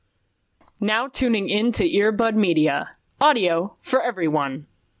Now tuning in to Earbud Media. Audio for everyone.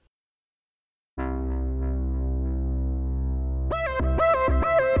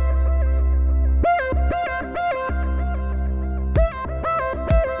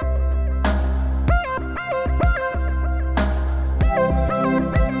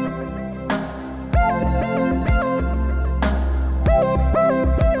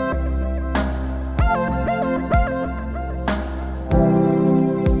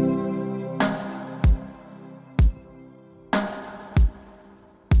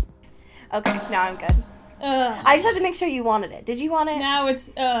 Okay, now I'm good. I just had to make sure you wanted it. Did you want it? Now it's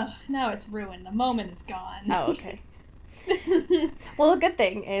ruined. The moment is gone. Oh, okay. Well, the good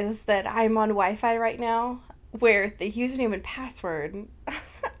thing is that I'm on Wi-Fi right now, where the username and password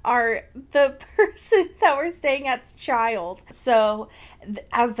are the person that we're staying at's child. So,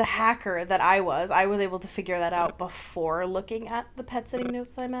 as the hacker that I was able to figure that out before looking at the pet sitting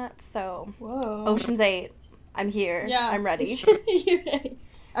notes I'm at. So, Whoa. Ocean's 8, I'm here. Yeah. I'm ready. You're ready.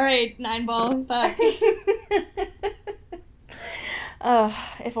 All right, 9-ball. Fuck.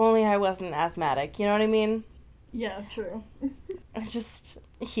 If only I wasn't asthmatic. You know what I mean? Yeah, true. I'm just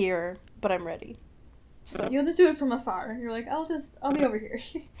here, but I'm ready. So. You'll just do it from afar. You're like, I'll be over here.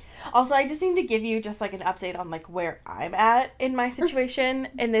 Also, I just need to give you just like an update on like where I'm at in my situation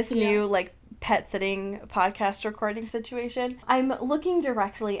in this new like pet sitting podcast recording situation. I'm looking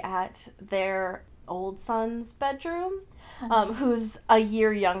directly at their old son's bedroom. Who's a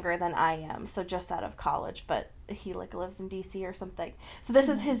year younger than I am, so just out of college, but he like lives in DC or something. So this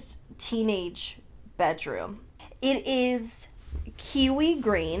is his teenage bedroom. It is kiwi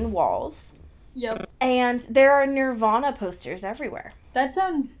green walls. Yep. And there are Nirvana posters everywhere. That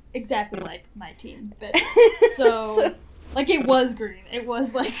sounds exactly like my teen, but so like it was green. It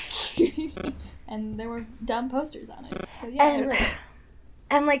was like and there were dumb posters on it. So yeah,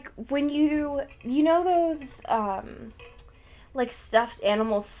 and like when you know those like stuffed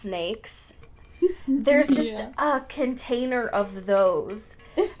animal snakes, there's just a container of those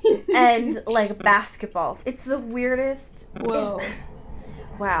and like basketballs. It's the weirdest. Whoa.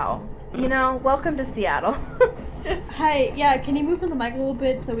 Wow. You know, welcome to Seattle. It's just... Hi, yeah, can you move from the mic a little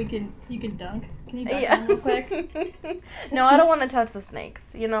bit so you can dunk? Can you dunk on him real quick? No, I don't want to touch the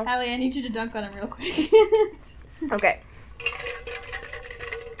snakes, you know? Hallie, I need you to dunk on him real quick. Okay.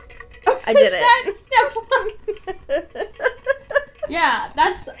 I did it. Yeah,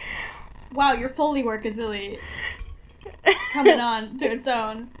 that's... Wow, your Foley work is really coming on to its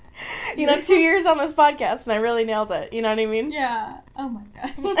own. You know, 2 years on this podcast, and I really nailed it. You know what I mean? Yeah. Oh my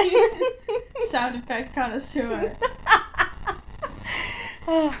god. Sound effect connoisseur.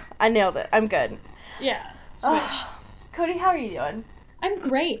 I nailed it. I'm good. Yeah. Switch. Cody, how are you doing? I'm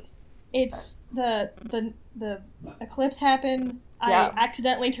great. It's the eclipse happened. Yeah. I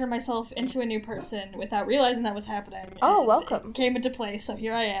accidentally turned myself into a new person without realizing that was happening. Oh, welcome. It came into place, so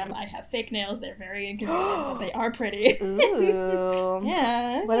here I am. I have fake nails. They're very inconvenient, but they are pretty. Ooh.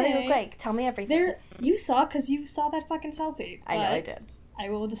 Yeah. What do they look like? Tell me everything. You saw that fucking selfie. I know I did. I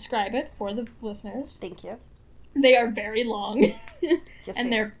will describe it for the listeners. Thank you. They are very long. Yes,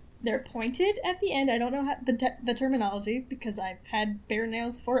 and they're pointed at the end. I don't know how the terminology because I've had bare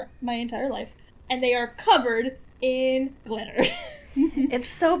nails for my entire life. And they are covered in glitter. It's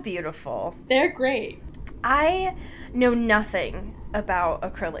so beautiful. They're great. I know nothing about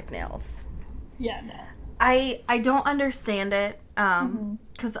acrylic nails. Yeah, no. I don't understand it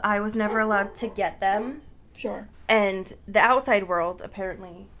because I was never allowed to get them. Sure. And the outside world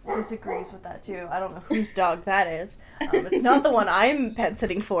apparently disagrees with that too. I don't know whose dog that is. It's not the one I'm pet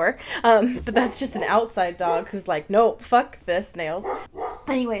sitting for. But that's just an outside dog who's like, nope, fuck this, nails.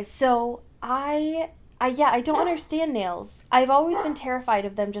 Anyways, so I don't understand nails. I've always been terrified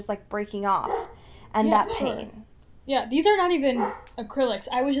of them just like breaking off and that pain. Yeah, these are not even acrylics.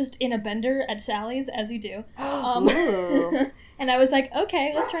 I was just in a bender at Sally's, as you do. And I was like,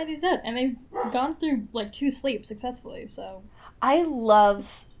 okay, let's try these out. And they've gone through like 2 sleeps successfully, so. I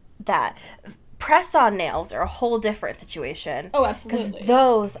love that. Press-on nails are a whole different situation. Oh, absolutely. Because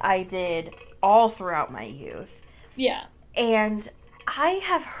those I did all throughout my youth. Yeah. And I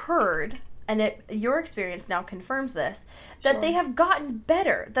have heard, and your experience now confirms this, that they have gotten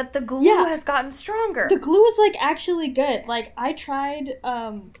better, that the glue has gotten stronger. The glue is, like, actually good. Like, I tried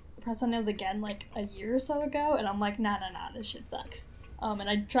press-on nails again, like, a year or so ago, and I'm like, nah, this shit sucks. And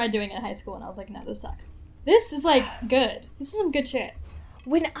I tried doing it in high school, and I was like, no, this sucks. This is, like, good. This is some good shit.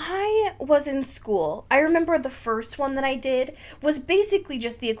 When I was in school, I remember the first one that I did was basically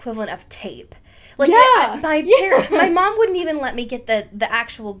just the equivalent of tape. Like, Yeah. my mom wouldn't even let me get the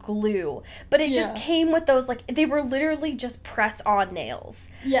actual glue, but it just Yeah. came with those, like, they were literally just press-on nails.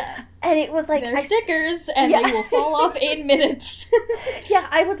 Yeah. And it was like... They're stickers, and Yeah. they will fall off in minutes. Yeah,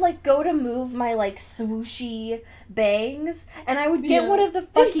 I would, like, go to move my, like, swooshy bangs, and I would get Yeah. one of the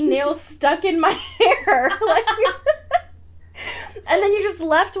fucking nails stuck in my hair. Like... And then you're just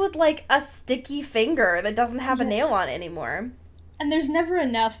left with, like, a sticky finger that doesn't have a nail on it anymore. And there's never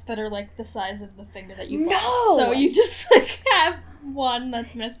enough that are, like, the size of the finger that you No! lost. So you just, like, have one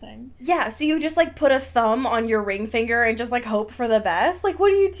that's missing. Yeah, so you just, like, put a thumb on your ring finger and just, like, hope for the best? Like, what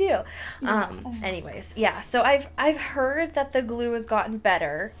do you do? Anyways, yeah, so I've heard that the glue has gotten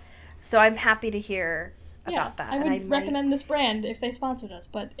better, so I'm happy to hear about that. I and would recommend this brand if they sponsored us,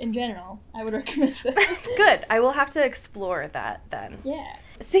 but in general, I would recommend it. Good, I will have to explore that then. Yeah.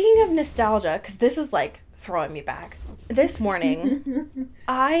 Speaking of nostalgia, because this is, like, throwing me back. This morning,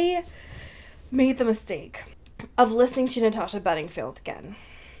 I made the mistake of listening to Natasha Bedingfield again.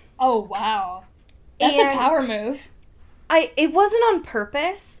 Oh, wow. That's And a power move. It wasn't on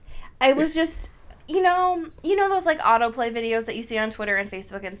purpose. I was just, you know those, like, autoplay videos that you see on Twitter and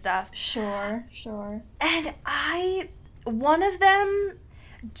Facebook and stuff? Sure. And one of them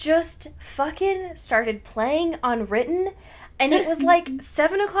just fucking started playing unwritten, and it was like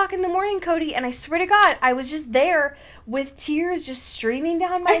 7 o'clock in the morning, Cody, and I swear to God, I was just there with tears just streaming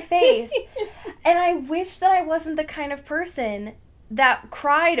down my face. And I wish that I wasn't the kind of person that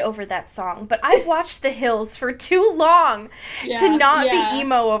cried over that song, but I've watched The Hills for too long to not be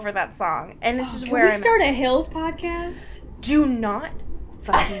emo over that song, and it's just where I'm Can we start a Hills podcast? Do not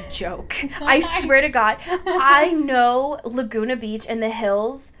fucking joke. I swear to God, I know Laguna Beach and The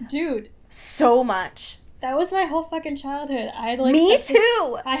Hills, Dude, so much. that was my whole fucking childhood. I had, like, Me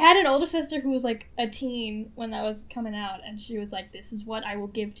too. I had an older sister who was, like, a teen when that was coming out, and she was like, "This is what I will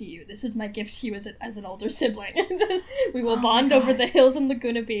give to you. This is my gift to you as an older sibling. We will bond over the hills in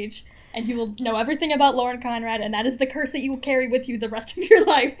Laguna Beach, and you will know everything about Lauren Conrad, and that is the curse that you will carry with you the rest of your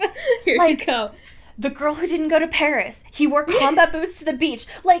life." Here you go. The girl who didn't go to Paris. He wore combat boots to the beach.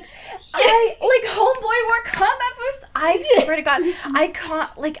 Like, homeboy wore combat boots. I swear to God,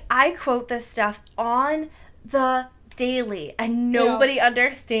 I quote this stuff on the daily, and nobody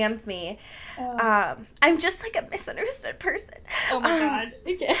understands me. I'm just, like, a misunderstood person. Oh my God.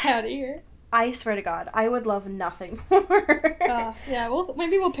 Get out of here. I swear to God, I would love nothing more. Yeah,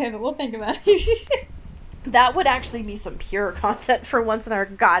 maybe we'll pivot. We'll think about it. That would actually be some pure content for once in our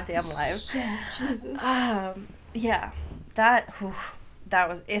goddamn lives. Yeah, Jesus. Yeah, that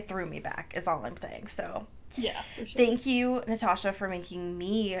was, it threw me back, is all I'm saying. So, yeah, for sure. thank you, Natasha, for making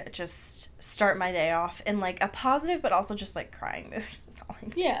me just start my day off in, like, a positive, but also just, like, crying mood. Is all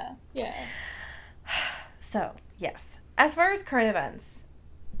I'm saying. Yeah. So, yes. As far as current events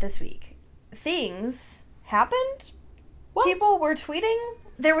this week, things happened. What? People were tweeting.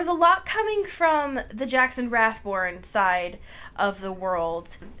 There was a lot coming from the Jackson Rathborn side of the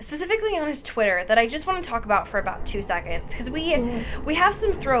world, specifically on his Twitter, that I just want to talk about for about 2 seconds, because we have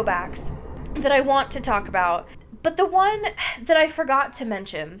some throwbacks that I want to talk about. But the one that I forgot to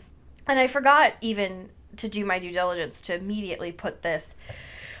mention, and I forgot even to do my due diligence to immediately put this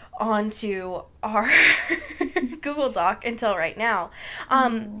onto our Google Doc until right now,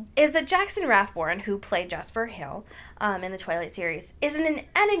 is that Jackson Rathborn, who played Jasper Hale in the Twilight series, is an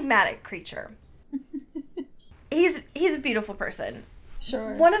enigmatic creature. He's a beautiful person.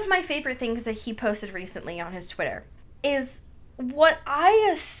 Sure. One of my favorite things that he posted recently on his Twitter is what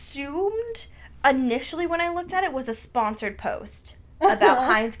I assumed initially when I looked at it was a sponsored post about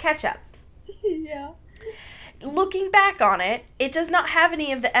Heinz ketchup. Yeah. Looking back on it, it does not have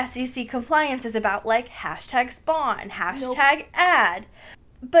any of the SEC compliances about, like, hashtag spawn, hashtag ad.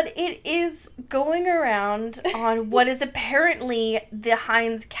 But it is going around on what is apparently the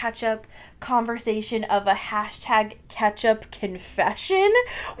Heinz ketchup conversation of a hashtag ketchup confession,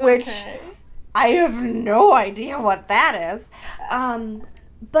 which I have no idea what that is.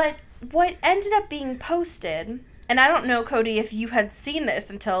 But what ended up being posted, and I don't know, Cody, if you had seen this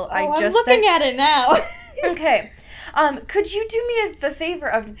until I just I'm looking at it now. Okay. Could you do me the favor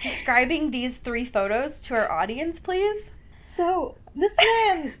of describing these 3 photos to our audience, please? So, this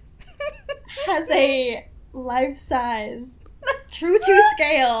man has a life-size, true to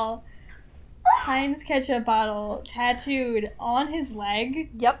scale, Heinz ketchup bottle tattooed on his leg.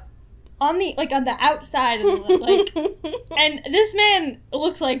 Yep. On the outside of the leg, and this man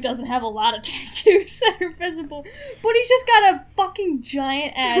looks like doesn't have a lot of tattoos that are visible, but he's just got a fucking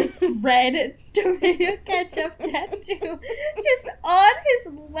giant ass red tomato ketchup tattoo just on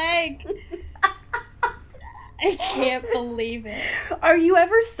his leg. I can't believe it. Are you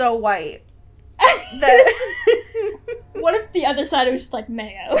ever so white? What if the other side was just like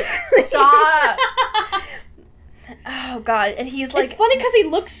mayo? Stop. Oh god, and he's like, it's funny because he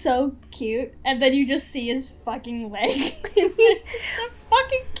looks so cute, and then you just see his fucking leg.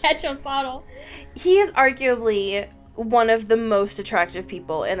 Fucking ketchup bottle. he is arguably one of the most attractive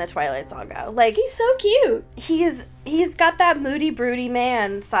people in the Twilight Saga. Like, He's so cute. he's got that moody, broody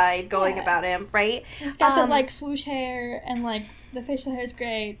man side going about him, right? He's got that, like, swoosh hair, and, like, the facial hair is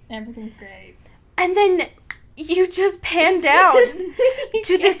great, and everything's great. And then you just pan down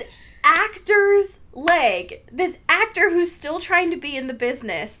to this actor's leg. This actor who's still trying to be in the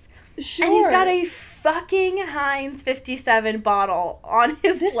business. Sure. And he's got a fucking Heinz 57 bottle on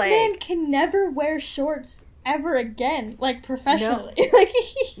his This leg. man can never wear shorts ever again, like, professionally. Like,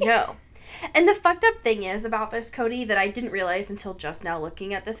 No. And the fucked up thing is about this, Cody, that I didn't realize until just now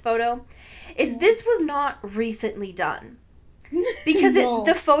looking at this photo, is this was not recently done. Because No.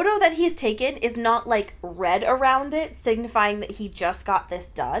 the photo that he's taken is not, like, red around it, signifying that he just got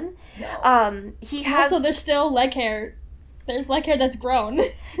this done. No. He has... Also, there's still leg hair. There's leg hair that's grown.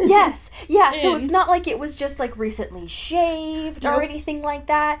 Yes. Yeah, so In. it's not like it was just, like, recently shaved or Nope. anything like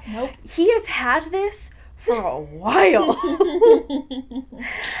that. Nope. He has had this for a while.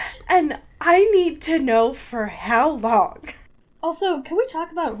 And I need to know for how long. Also, can we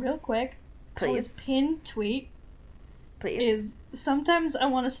talk about real quick? how his Please. pinned tweet Please. is, sometimes I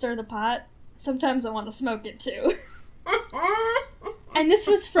want to stir the pot, sometimes I want to smoke it too. And this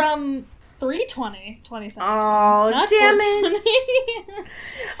was from 3/20/2017. Oh, Not damn it. 4/20.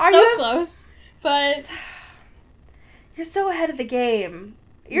 Are So you- close. But You're so ahead of the game.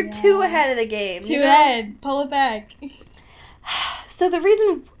 You're Yeah. too ahead of the game. too you know? ahead. Pull it back. So the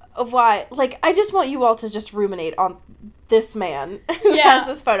reason of why, like, I just want you all to just ruminate on this man who Yeah. has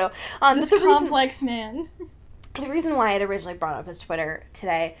this photo. This But complex man. the reason why I had originally brought up his Twitter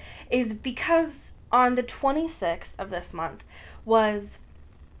today is because on the 26th of this month was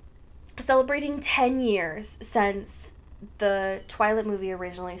celebrating 10 years since the Twilight movie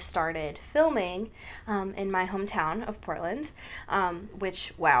originally started filming in my hometown of Portland,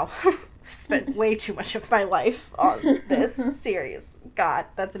 which, wow, spent way too much of my life on this series. God,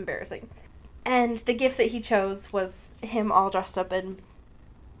 that's embarrassing. And the gift that he chose was him all dressed up in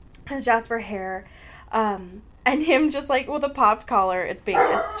his Jasper hair, and him just, like, with a popped collar. It's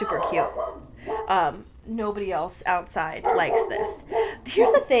super cute. Nobody else outside likes this.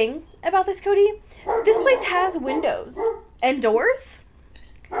 Here's the thing about this, Cody. This place has windows and doors,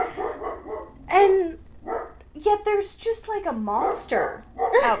 and yet there's just, like, a monster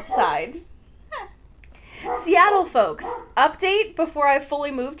outside. Seattle folks, update before I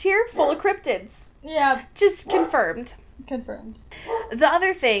fully moved here, full of cryptids. Yeah, Just confirmed. confirmed. The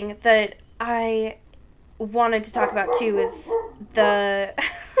other thing that I wanted to talk about too is the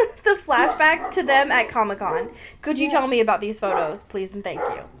the flashback to them at Comic-Con. Could you tell me about these photos, please and thank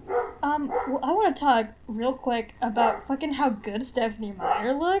you? Well, I want to talk real quick about fucking how good Stephanie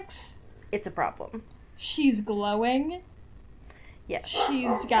Meyer looks. It's a problem. She's glowing. Yes.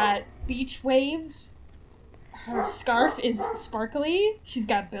 She's got beach waves. Her scarf is sparkly. She's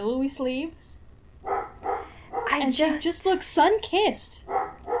got billowy sleeves. And she just looks sun-kissed.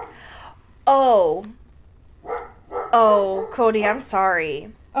 Oh, Cody, I'm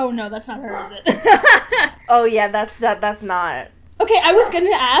sorry. Oh no, that's not her, is it? Oh yeah, that's not. Okay, I was gonna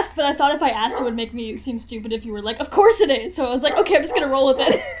ask, but I thought if I asked it would make me seem stupid if you were like, of course it is. So I was like, okay, I'm just gonna roll with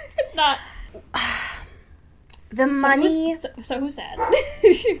it. It's not. The money, So who's that?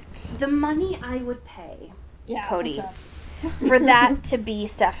 the money I would pay Yeah, Cody. what's up? for that to be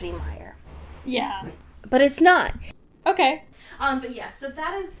Stephanie Meyer. Yeah. But it's not. Okay. But yeah, so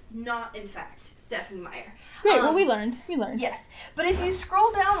that is not, in fact, Stephanie Meyer. Great. Well, we learned. We learned. Yes, but if you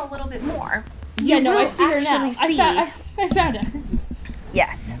scroll down a little bit more, Yeah. you No, will I see her now. actually see. I found her.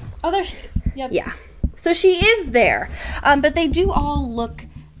 Yes. Oh, there she is. Yep. Yeah. So she is there, but they do all look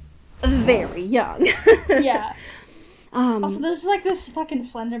very young. Yeah. Um, Also, there's like this fucking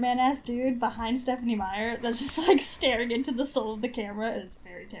Slenderman ass dude behind Stephanie Meyer that's just like staring into the soul of the camera, and it's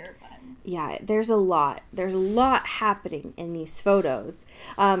very terrifying. yeah, there's a lot happening in these photos.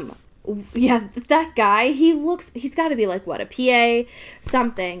 Yeah, that guy, he's got to be like, what, a PA,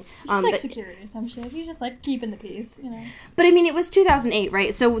 something. He's like but, security or some shit. He's just like keeping the peace, you know. but I mean, it was 2008,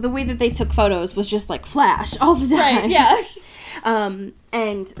 right? So the way that they took photos was just like flash all the time. Right, yeah.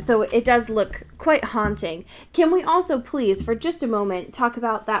 And so it does look quite haunting. Can we also please, for just a moment, talk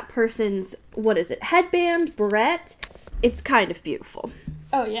about that person's, what is it, headband, barrette? It's kind of beautiful.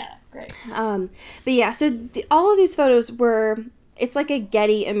 Oh, yeah. Great. But yeah, so all of these photos were, it's like a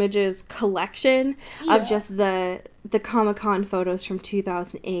Getty Images collection Yeah. of just the Comic-Con photos from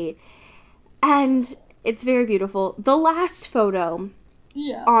 2008. And it's very beautiful. The last photo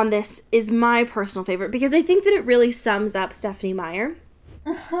on this is my personal favorite because I think that it really sums up Stephenie Meyer.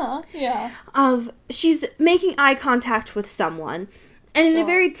 Yeah. She's making eye contact with someone, and in a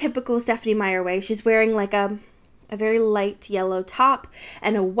very typical Stephenie Meyer way, she's wearing like a very light yellow top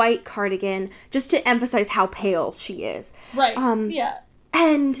and a white cardigan, just to emphasize how pale she is. Right. Yeah.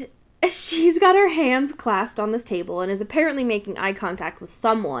 And she's got her hands clasped on this table and is apparently making eye contact with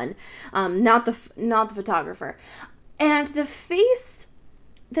someone, not the photographer. And the face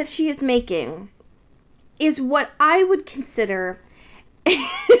that she is making is what I would consider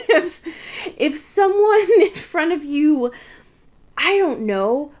if someone in front of you, I don't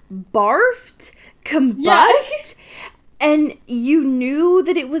know, barfed, combust, and you knew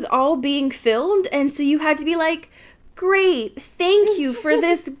that it was all being filmed, and so you had to be like, great, thank you for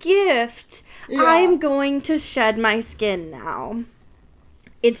this gift. Yeah. I'm going to shed my skin now.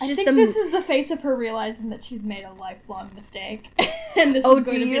 It's just I think this is the face of her realizing that she's made a lifelong mistake. And this is going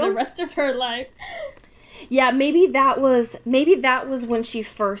to be the rest of her life. Yeah, maybe that was when she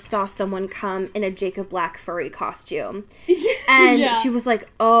first saw someone come in a Jacob Black furry costume. And she was like,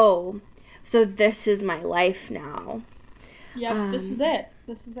 oh, so this is my life now. Yep, this is it.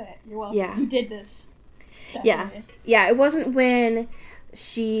 This is it. You're welcome. Yeah. You did this. Stephenie. Yeah, it wasn't when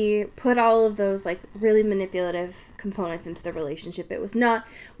she put all of those, like, really manipulative components into the relationship. It was not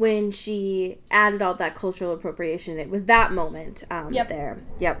when she added all that cultural appropriation. It was that moment there.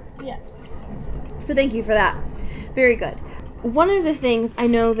 Yep. Yeah. So thank you for that. Very good. One of the things I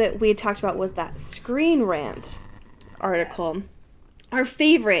know that we had talked about was that Screen Rant article. Yes. Our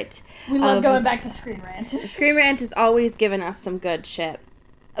favorite. We love going back to Screen Rant. Screen Rant has always given us some good shit.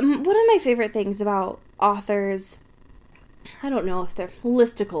 One of my favorite things about authors, I don't know if they're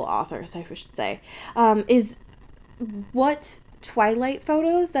listicle authors, I should say, is what Twilight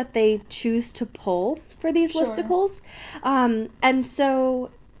photos that they choose to pull for these listicles. And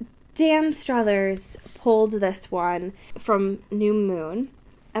so Dan Struthers pulled this one from New Moon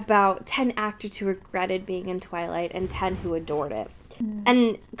about 10 actors who regretted being in Twilight and 10 who adored it.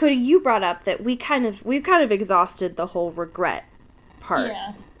 And Cody, you brought up that we've kind of exhausted the whole regret part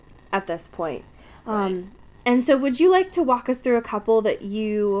at this point. Right. And so would you like to walk us through a couple that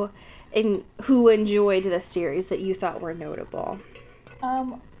who enjoyed this series that you thought were notable?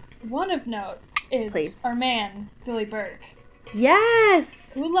 One of note is our man, Billy Burke.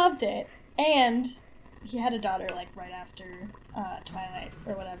 Yes! Who loved it. And he had a daughter, like, right after Twilight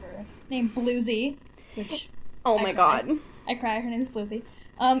or whatever, named Bluesy, which... Oh my god. I cry. Her name's Blizzy.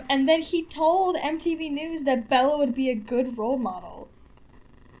 And then he told MTV News that Bella would be a good role model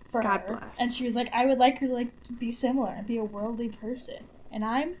for God her. Bless. And she was like, I would like her to be similar and be a worldly person. And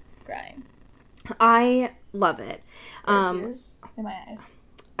I'm crying. I love it. Tears in my eyes.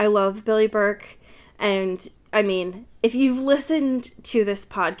 I love Billy Burke. And, I mean, if you've listened to this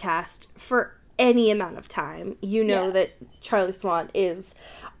podcast for any amount of time, you know that Charlie Swan is,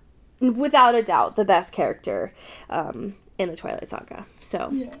 without a doubt, the best character in the Twilight Saga.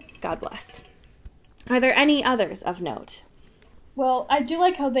 So, God bless. Are there any others of note? Well, I do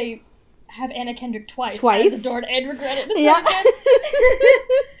like how they have Anna Kendrick twice. I adored and regretted it. Yeah.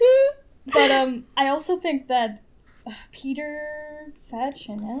 But I also think that Peter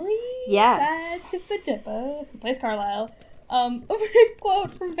Facinelli? Yes. Who plays Carlisle. A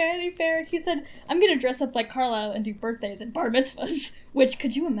quote from Vanity Fair. He said, I'm going to dress up like Carlisle and do birthdays and bar mitzvahs. Which,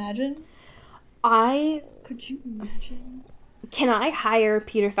 could you imagine? Could you imagine? Can I hire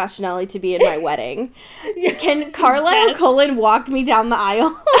Peter Facinelli to be in my wedding? Can Carlisle Cullen walk me down the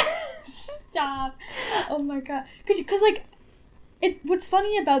aisle? Stop. Oh my god. Because, like, what's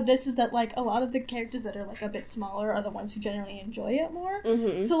funny about this is that, like, a lot of the characters that are, like, a bit smaller are the ones who generally enjoy it more.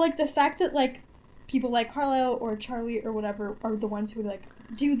 Mm-hmm. So, like, the fact that, like, people like Carlisle or Charlie or whatever are the ones who, like,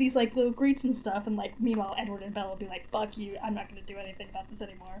 do these, like, little greets and stuff, and, like, meanwhile Edward and Bella will be like, fuck you, I'm not gonna do anything about this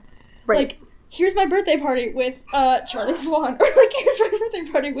anymore. Right. Like, here's my birthday party with Charlie Swan, or, like, here's my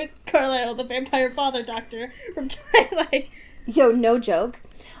birthday party with Carlisle, the vampire father doctor from Twilight. Yo, no joke.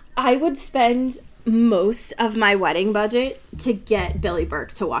 I would spend most of my wedding budget to get Billy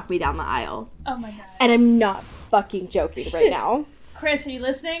Burke to walk me down the aisle. Oh my god. And I'm not fucking joking right now. Chris, are you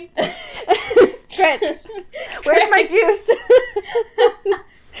listening? Chris, where's my juice?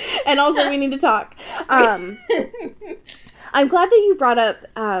 And also, we need to talk. I'm glad that you brought up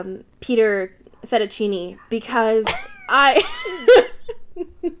Peter Fettuccine, because I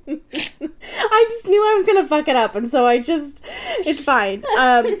just knew I was gonna fuck it up, and so it's fine.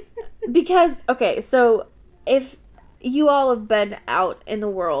 Because, okay, so if you all have been out in the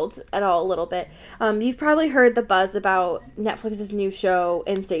world at all a little bit, you've probably heard the buzz about Netflix's new show,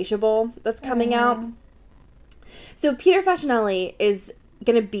 Insatiable, that's coming out. So Peter Facinelli is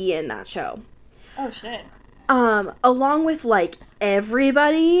going to be in that show. Oh, shit. Along with, like,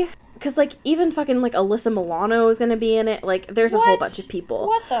 everybody. Because, like, even fucking, like, Alyssa Milano is going to be in it. Like, there's a whole bunch of people.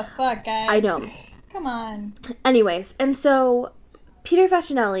 What the fuck, guys? I know. Come on. Anyways, and so Peter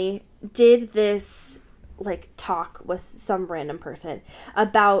Facinelli did this, like, talk with some random person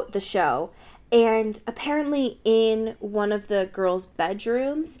about the show. And apparently in one of the girls'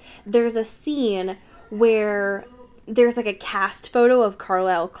 bedrooms, there's a scene where there's, like, a cast photo of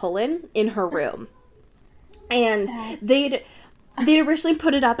Carlisle Cullen in her room. And they'd originally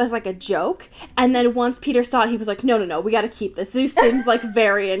put it up as, like, a joke. And then once Peter saw it, he was like, no, we gotta keep this. This seems, like,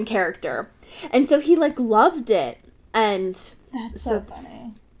 very in character. And so he, like, loved it. And that's so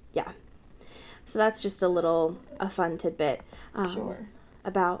funny. Yeah. So that's just a fun tidbit Sure.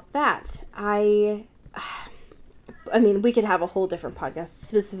 about that. I mean, we could have a whole different podcast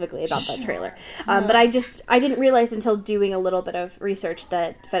specifically about that trailer. But I didn't realize until doing a little bit of research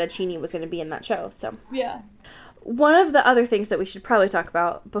that Fettuccine was going to be in that show. So yeah. One of the other things that we should probably talk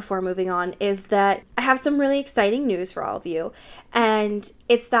about before moving on is that I have some really exciting news for all of you. And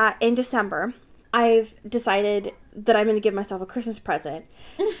it's that in December, I've decided that I'm going to give myself a Christmas present.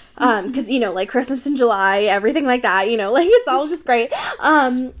 Because, you know, like Christmas in July, everything like that, you know, like it's all just great.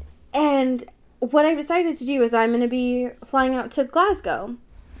 And what I've decided to do is I'm going to be flying out to Glasgow.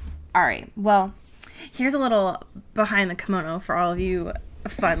 All right. Well, here's a little behind the kimono for all of you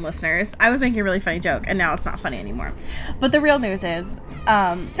fun listeners. I was making a really funny joke, and now it's not funny anymore. But the real news is,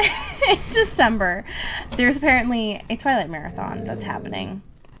 in December, there's apparently a Twilight Marathon that's happening.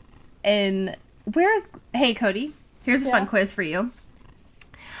 Hey, Cody, here's a fun quiz for you.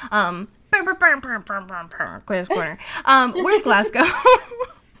 Quiz corner. Where's Glasgow?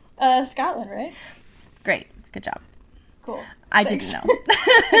 Scotland, right? Great. Good job. Cool. I Thanks. didn't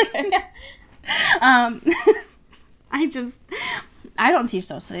know. I don't teach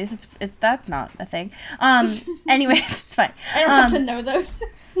those studies. That's not a thing. Anyways, it's fine. I don't have to know those.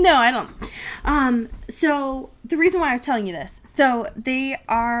 No, I don't. So the reason why I was telling you this, so they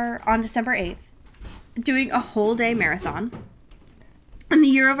are on December 8th doing a whole day marathon in the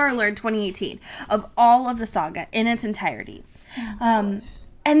year of our Lord 2018 of all of the saga in its entirety. And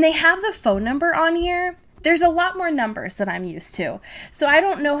they have the phone number on here. There's a lot more numbers than I'm used to. So I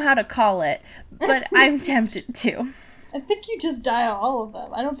don't know how to call it, but I'm tempted to. I think you just dial all of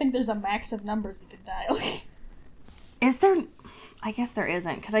them. I don't think there's a max of numbers you can dial. Is there? I guess there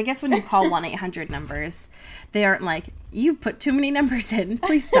isn't. Because I guess when you call 1-800 numbers, they aren't like, you've put too many numbers in.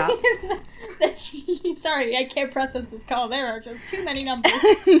 Please stop. Sorry, I can't process this call. There are just too many numbers.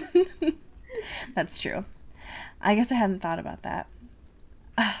 That's true. I guess I hadn't thought about that.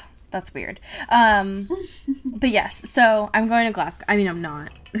 That's weird. But yes, so I'm going to Glasgow. I mean, I'm not.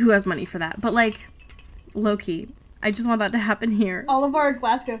 Who has money for that? But, like, low-key, I just want that to happen here. All of our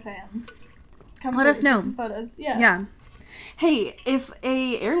Glasgow fans. Let us know. Some photos. Yeah. Hey, if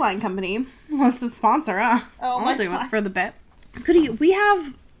a airline company wants to sponsor us, I'll do it for the bit. We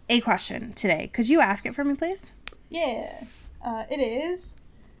have a question today. Could you ask it for me, please? Yeah. It is...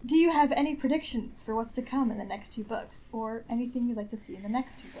 Do you have any predictions for what's to come in the next 2 books? Or anything you'd like to see in the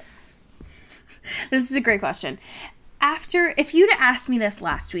next 2 books? This is a great question. If you'd asked me this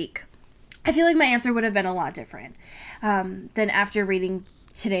last week, I feel like my answer would have been a lot different than after reading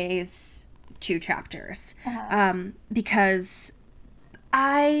today's 2 chapters. Because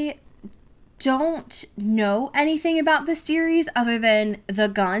I don't know anything about the series other than the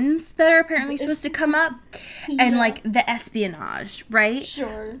guns that are apparently supposed to come up and like the espionage, right?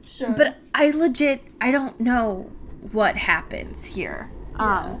 Sure. But I don't know what happens here.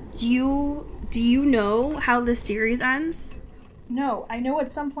 Yeah. Do you know how this series ends? No, I know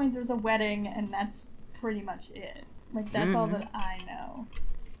at some point there's a wedding and that's pretty much it. Like that's all that I know.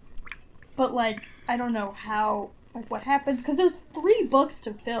 But like I don't know how what happens, because there's 3 books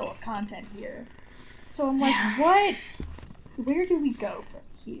to fill of content here. So I'm like, what? Where do we go from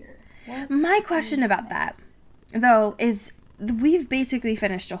here? My question about that, though, is we've basically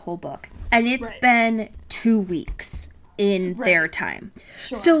finished a whole book, and it's been 2 weeks in their time.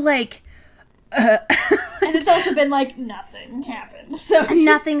 Sure. So, like... and it's also been, like, nothing happened. So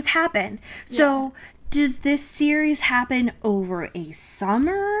nothing's happened. So... Does this series happen over a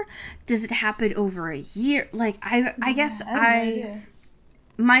summer? Does it happen over a year? Like, I guess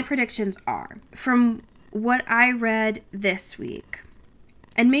my predictions are, from what I read this week,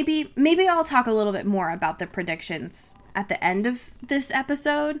 And maybe I'll talk a little bit more about the predictions at the end of this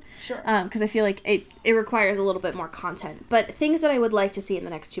episode. Sure. Because I feel like it requires a little bit more content. But things that I would like to see in the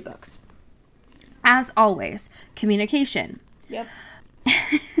next 2 books. As always, communication. Yep.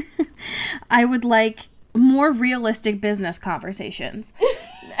 I would like more realistic business conversations.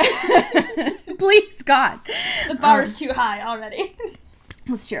 Please, God. The bar is too high already.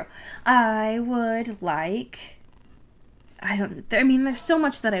 That's true. I would like... there's so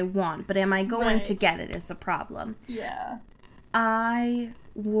much that I want, but am I going to get it is the problem. Yeah. I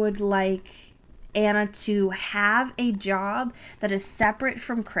would like Anna to have a job that is separate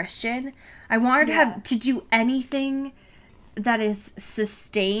from Christian. I want her to do anything that is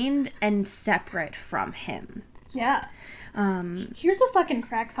sustained and separate from him. Yeah. Here's a fucking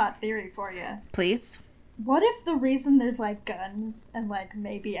crackpot theory for you. Please? What if the reason there's, like, guns and, like,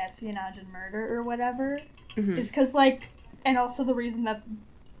 maybe espionage and murder or whatever is because, like, and also the reason that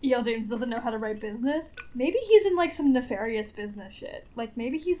E.L. James doesn't know how to write business, maybe he's in, like, some nefarious business shit. Like,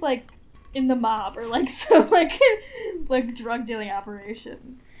 maybe he's, like, in the mob or, like, some, like drug dealing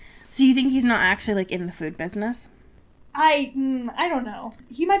operation. So you think he's not actually, like, in the food business? I don't know.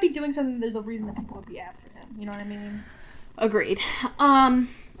 He might be doing something there's a reason that people would be after him. You know what I mean? Agreed.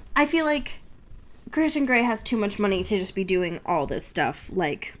 I feel like Christian Grey has too much money to just be doing all this stuff,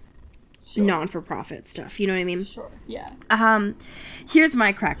 like, non-for-profit stuff. You know what I mean? Sure, yeah. Here's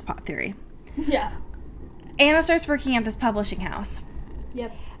my crackpot theory. Yeah. Anna starts working at this publishing house.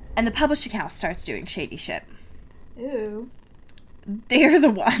 Yep. And the publishing house starts doing shady shit. Ooh. They're the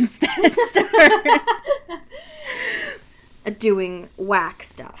ones that start doing whack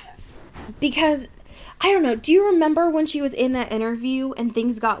stuff. Because, I don't know, do you remember when she was in that interview and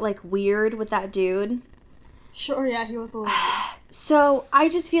things got, like, weird with that dude? Sure, yeah, he was a little... So, I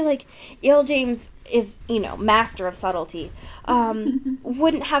just feel like E.L. James is, master of subtlety.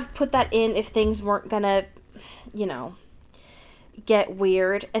 Wouldn't have put that in if things weren't gonna, get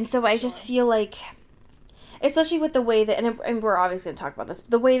weird. And so I just feel like, especially with the way that, and we're obviously going to talk about this,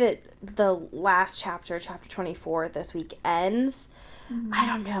 the way that the last chapter 24 this week ends, I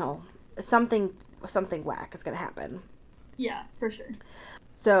don't know. Something whack is going to happen. Yeah, for sure.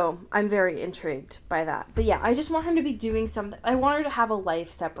 So, I'm very intrigued by that. But yeah, I just want him to be doing something. I want her to have a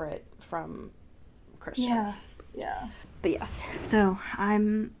life separate from Christian. Yeah, yeah. But yes, so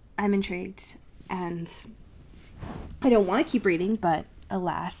I'm intrigued, and I don't want to keep reading, but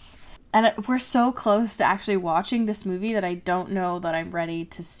alas. And we're so close to actually watching this movie that I don't know that I'm ready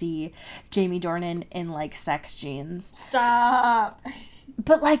to see Jamie Dornan in, like, sex jeans. Stop!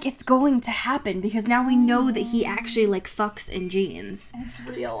 But, like, it's going to happen because now we know that he actually, like, fucks in jeans. It's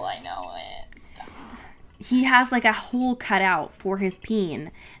real, I know it. Stop. He has, like, a hole cut out for his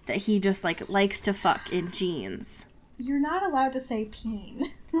peen that he just, like, likes to fuck in jeans. You're not allowed to say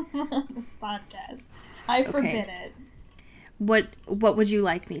peen on this podcast. I forbid it. What would you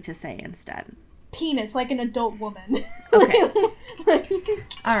like me to say instead? Penis, like an adult woman. Okay.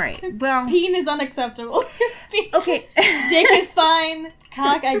 All right. Well, peen is unacceptable. Okay. Dick is fine.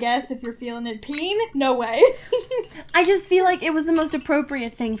 Cock, I guess, if you're feeling it. Peen? No way. I just feel like it was the most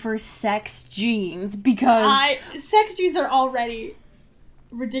appropriate thing for sex jeans because... sex jeans are already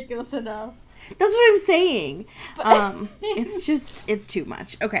ridiculous enough. That's what I'm saying. But It's too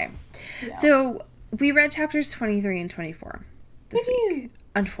much. Okay. Yeah. So, we read chapters 23 and 24 this week,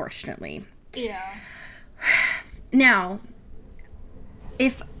 unfortunately. Yeah. Now,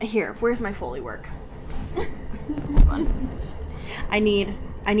 where's my Foley work? Hold on. I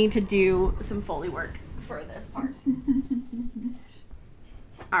need to do some Foley work for this part.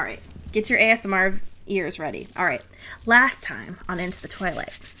 All right. Get your ASMR ears ready. All right. Last time on Into the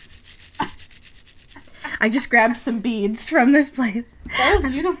Twilight, I just grabbed some beads from this place. That was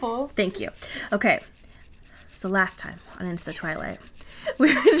beautiful. Thank you. Okay. So last time on Into the Twilight,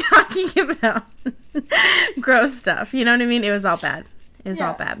 we were talking about gross stuff. You know what I mean? It was all bad. It was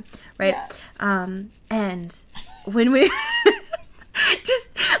all bad. Right? Yeah. And when we... Just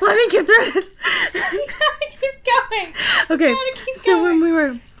let me get through this. Keep going. Okay. So going.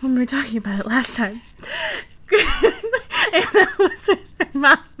 when we were talking about it last time, Anna was with her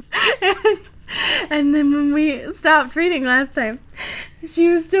mom. And then when we stopped reading last time, she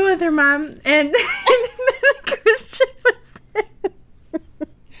was still with her mom, and Christian was there.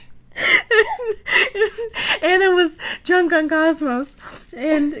 Anna was drunk on Cosmos,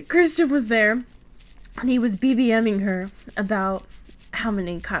 and Christian was there, and he was BBMing her about how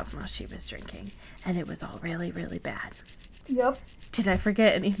many Cosmos she was drinking, and it was all really, really bad. Yep. Did I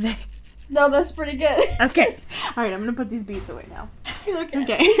forget anything? No, that's pretty good. Okay. All right, I'm going to put these beads away now.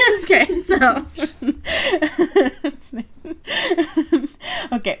 Okay. Okay, so.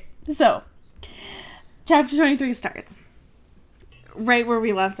 chapter 23 starts right where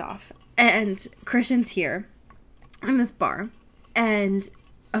we left off. And Christian's here in this bar. And,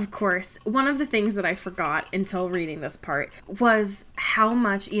 of course, one of the things that I forgot until reading this part was how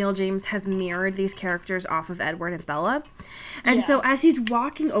much E.L. James has mirrored these characters off of Edward and Bella. And so as he's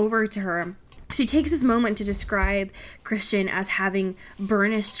walking over to her, she takes this moment to describe Christian as having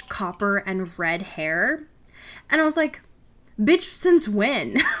burnished copper and red hair. And I was like, bitch, since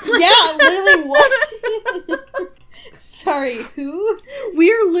when? Yeah, literally what? Sorry, who?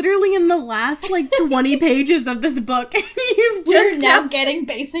 We are literally in the last, 20 pages of this book. And you've We're just now getting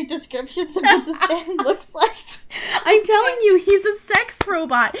basic descriptions of what this man looks like. I'm telling you, he's a sex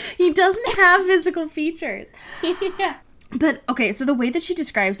robot. He doesn't have physical features. Yeah. But, okay, so the way that she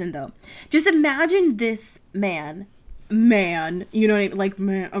describes him, though, just imagine this man, you know what I mean?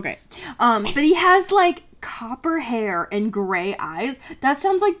 Man, okay. But he has, copper hair and gray eyes. That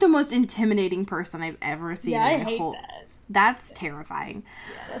sounds like the most intimidating person I've ever seen. Yeah, I hate that. That's terrifying.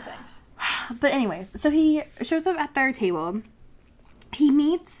 Yeah, no thanks. But anyways, so he shows up at their table. He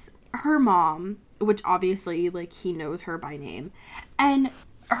meets her mom, which obviously, he knows her by name. And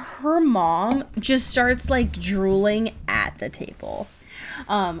her mom just starts, drooling at the table.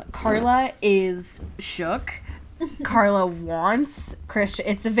 Carla is shook. Carla wants Christian.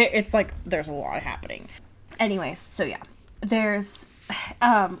 It's there's a lot happening. Anyways, so yeah. There's,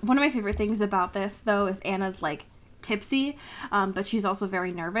 one of my favorite things about this, though, is Anna's, tipsy, but she's also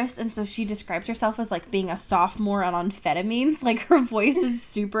very nervous, and so she describes herself as being a sophomore on amphetamines. Her voice is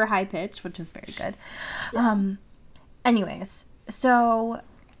super high pitched, which is very good. Yeah. Anyways, so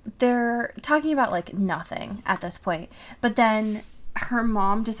they're talking about nothing at this point, but then her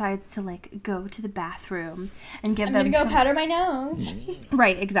mom decides to go to the bathroom and give them I'm gonna go powder my nose.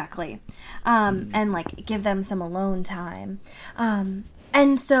 Right, exactly. And give them some alone time.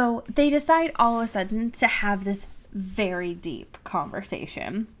 And so they decide all of a sudden to have this very deep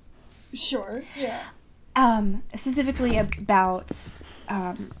conversation. Sure, yeah. Specifically about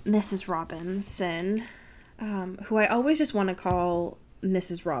Mrs. Robinson, who I always just want to call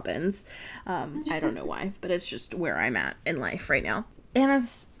Mrs. Robbins. I don't know why, but it's just where I'm at in life right now.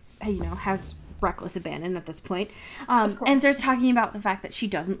 Anna's, has reckless abandon at this point, and starts talking about the fact that she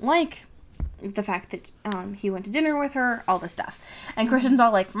doesn't like the fact that he went to dinner with her, all this stuff. And Christian's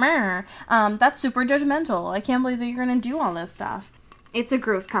all like, meh, that's super judgmental. I can't believe that you're going to do all this stuff. It's a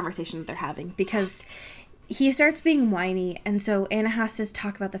gross conversation that they're having because he starts being whiny. And so Anna has to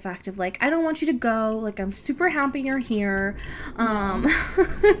talk about the fact of I don't want you to go. I'm super happy you're here.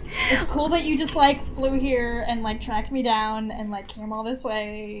 It's cool that you just flew here and tracked me down and came all this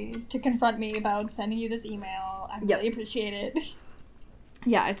way to confront me about sending you this email. I really appreciate it.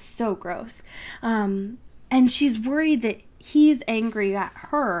 Yeah, it's so gross. And she's worried that he's angry at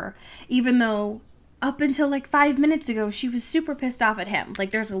her, even though up until 5 minutes ago, she was super pissed off at him.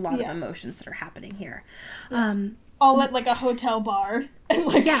 There's a lot of emotions that are happening here. All at a hotel bar.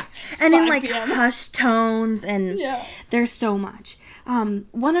 At, and in PM. hushed tones, and there's so much.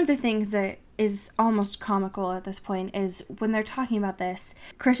 One of the things that is almost comical at this point is when they're talking about this,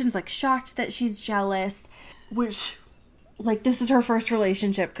 Christian's shocked that she's jealous, which... this is her first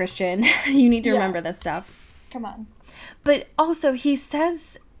relationship, Christian. You need to remember this stuff. Come on. But also, he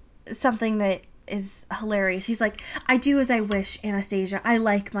says something that is hilarious. He's like, I do as I wish, Anastasia. I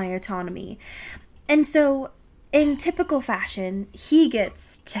like my autonomy. And so, in typical fashion, he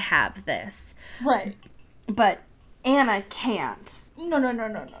gets to have this. Right. But Anna can't. No. No.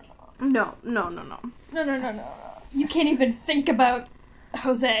 No. You can't even think about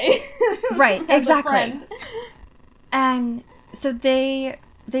Jose. Right, exactly. A friend. And so they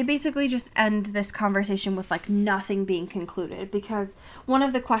basically just end this conversation with nothing being concluded, because one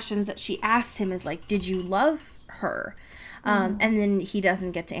of the questions that she asks him is did you love her? And then he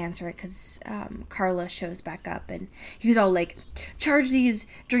doesn't get to answer it because Carla shows back up and he's all charge these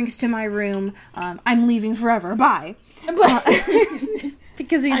drinks to my room. I'm leaving forever. Bye.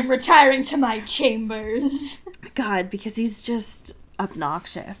 Because I'm retiring to my chambers. God, because he's just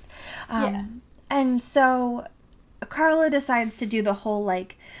obnoxious. And so Carla decides to do the whole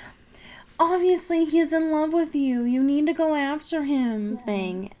obviously he's in love with you, you need to go after him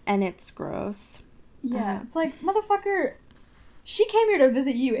thing, and it's gross. Yeah, it's motherfucker, she came here to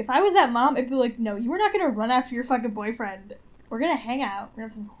visit you. If I was that mom, it'd be no, you were not gonna run after your fucking boyfriend. We're gonna hang out, we're gonna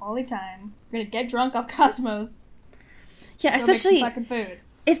have some quality time, we're gonna get drunk off Cosmos. Yeah, especially make some fucking food.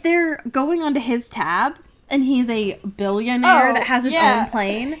 If they're going onto his tab and he's a billionaire that has his own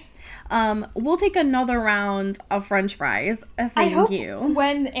plane. We'll take another round of French fries. Thank you.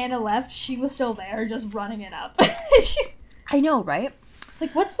 When Anna left, she was still there, just running it up. I know, right?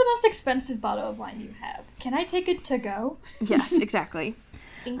 Like, what's the most expensive bottle of wine you have? Can I take it to go? Yes, exactly.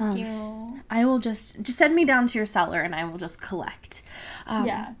 Thank you. I will just send me down to your cellar and I will just collect.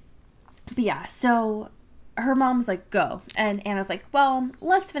 Yeah. But yeah, so her mom's like, go. And Anna's like, well,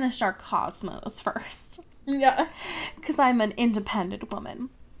 let's finish our Cosmos first. Yeah. Because I'm an independent woman.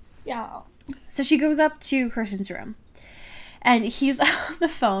 Yeah. So she goes up to Christian's room. And he's on the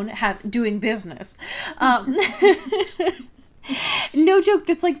phone doing business. No joke,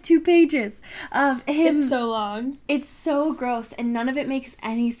 that's like 2 pages of him. It's so long. It's so gross, and none of it makes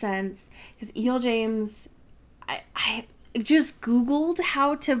any sense. Because E.L. James, I just Googled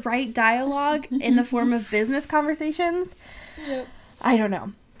how to write dialogue in the form of business conversations. Yep. I don't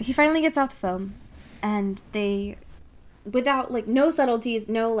know. He finally gets off the phone, and they, without, like, no subtleties,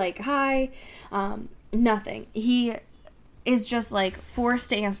 no, like, hi, nothing. He is just, like, forced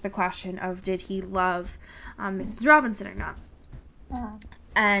to answer the question of did he love Mrs. Robinson or not.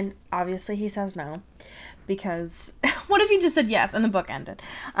 And obviously he says no, because what if he just said yes and the book ended?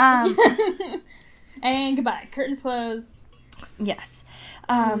 And goodbye. Curtains close. Yes.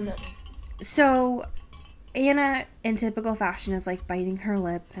 So Anna, in typical fashion, is like biting her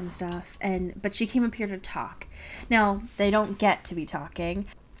lip and stuff, but she came up here to talk. Now, they don't get to be talking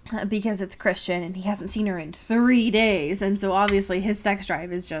because it's Christian and he hasn't seen her in 3 days, and so obviously his sex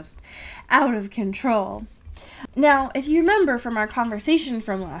drive is just out of control. Now, if you remember from our conversation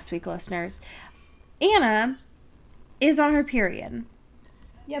from last week, listeners, Anna is on her period.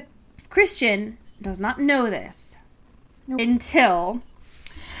 Yep. Christian does not know this Nope.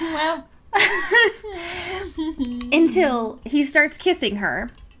 until he starts kissing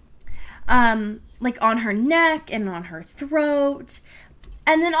her, like on her neck and on her throat,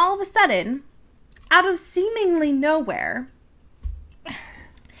 and then all of a sudden, out of seemingly nowhere,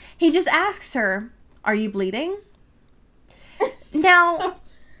 he just asks her, "Are you bleeding?" Now,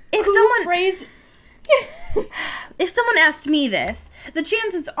 if someone asked me this, the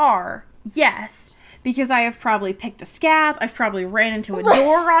chances are yes, because I have probably picked a scab, I've probably ran into a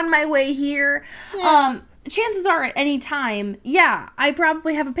door on my way here. Yeah. Chances are at any time, yeah, I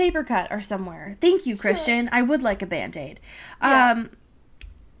probably have a paper cut or somewhere. Thank you, Christian. I would like a Band-Aid. Yeah.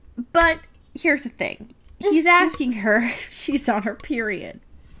 But here's the thing. He's asking her if she's on her period.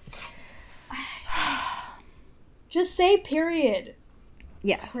 Just say period.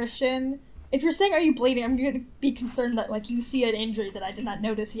 Yes. Christian. If you're saying, are you bleeding, I'm going to be concerned that, like, you see an injury that I did not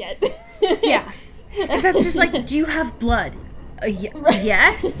notice yet. Yeah. That's just like, do you have blood?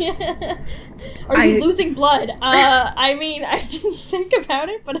 Yes? Are you losing blood? I mean, I didn't think about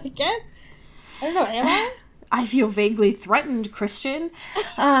it, but I guess. I don't know, am I? I feel vaguely threatened, Christian.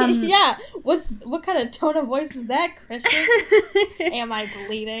 Yeah. What kind of tone of voice is that, Christian? Am I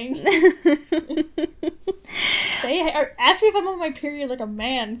bleeding? Ask me if I'm on my period like a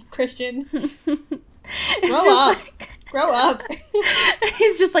man, Christian. Grow up. Grow up.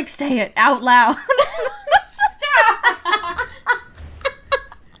 He's just like, say it out loud. Stop!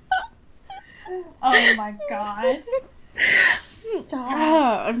 Oh my god. Stop.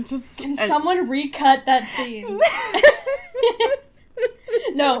 I'm just... Can someone recut that scene?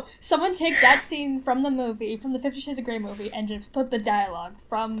 No, someone take that scene from the movie, from the 50 Shades of Grey movie, and just put the dialogue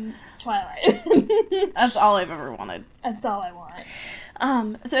from Twilight. That's all I've ever wanted. That's all I want.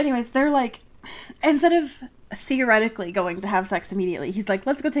 So anyways, they're like, instead of theoretically going to have sex immediately, he's like,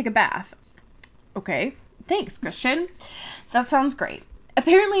 let's go take a bath. Okay, thanks, Christian. That sounds great.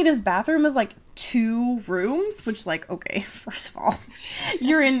 Apparently this bathroom is like 2 rooms, which, like, okay, first of all,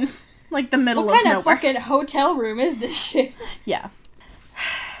 you're in, like, the middle of nowhere. What kind of fucking hotel room is this shit? Yeah.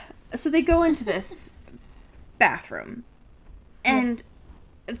 So they go into this bathroom, and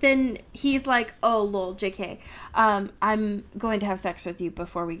then he's like, oh, lol, JK, I'm going to have sex with you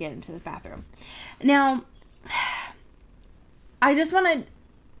before we get into the bathroom. Now, I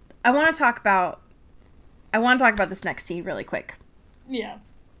want to talk about this next scene really quick. Yeah.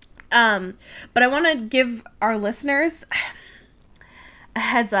 But I want to give our listeners a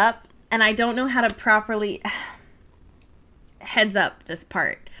heads up, and I don't know how to properly heads up this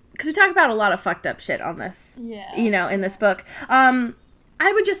part, because we talk about a lot of fucked up shit on this, in this book. I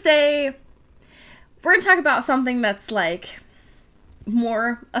would just say we're gonna talk about something that's like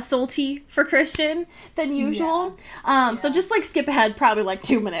more assaulty for Christian than usual. So just like skip ahead probably like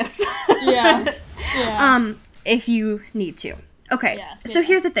 2 minutes. Yeah. If you need to. Okay. So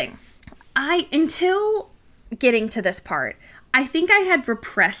here's the thing. Until getting to this part, I think I had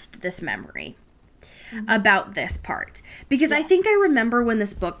repressed this memory about this part, because I think I remember when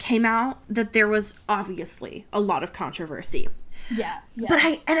this book came out that there was obviously a lot of controversy Yeah. But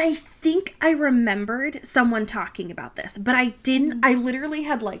I think I remembered someone talking about this, but I didn't. I literally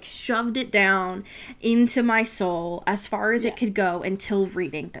had like shoved it down into my soul as far as it could go until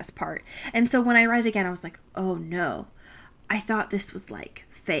reading this part. And so when I read it again, I was like, oh no, I thought this was like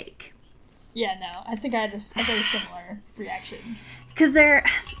fake. Yeah, no, I think I had a very similar reaction. Because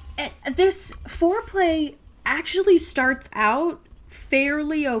this foreplay actually starts out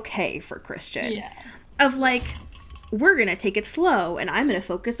fairly okay for Christian. Yeah. Of like, we're gonna take it slow, and I'm gonna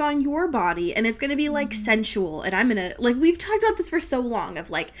focus on your body, and it's gonna be like sensual, and I'm gonna, like, we've talked about this for so long, of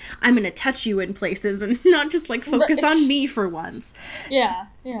like, I'm gonna touch you in places and not just like focus on me for once. Yeah.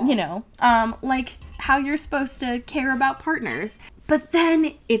 You know, like how you're supposed to care about partners. But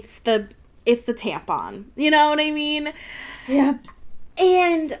then it's the tampon. You know what I mean? Yeah.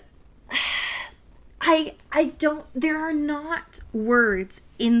 And I don't, there are not words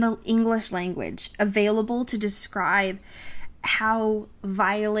in the English language available to describe how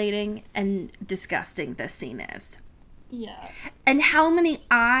violating and disgusting this scene is. Yeah. And how many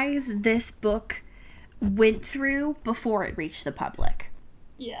eyes this book went through before it reached the public.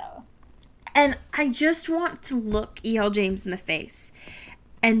 Yeah. And I just want to look E.L. James in the face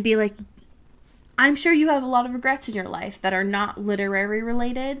and be like, I'm sure you have a lot of regrets in your life that are not literary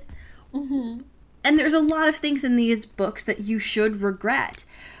related. Mm-hmm. And there's a lot of things in these books that you should regret.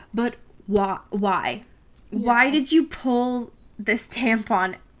 But why? Yeah. Why did you pull this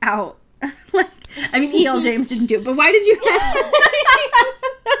tampon out? Like, I mean, E.L. James didn't do it, but why did you But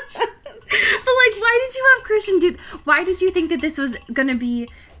like, why did you have Christian do? Why did you think that this was gonna be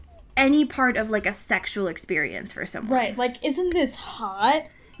any part of like a sexual experience for someone? Right, like, isn't this hot?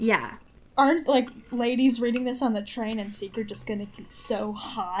 Yeah. Aren't, like, ladies reading this on the train in secret just gonna get so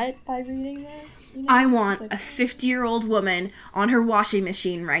hot by reading this? You know? I want a 50-year-old woman on her washing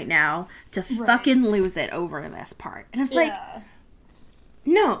machine right now to fucking lose it over this part. And it's like,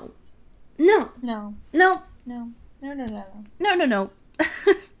 no. No. No. No.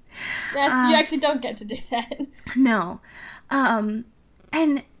 You actually don't get to do that. No. And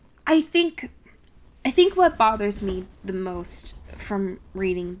I think what bothers me the most from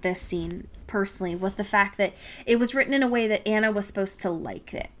reading this scene personally was the fact that it was written in a way that Anna was supposed to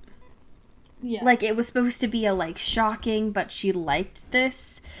like it. Yeah. Like, it was supposed to be a, like, shocking, but she liked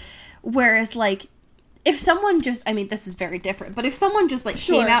this. Whereas, like, if someone just, I mean, this is very different, but if someone just, like,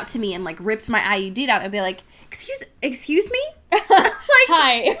 came out to me and, like, ripped my IUD out, I'd be like, excuse me? Like,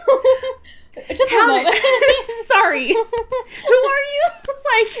 hi. Just a moment. Sorry. Who are you?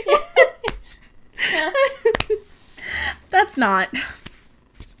 Like, that's not.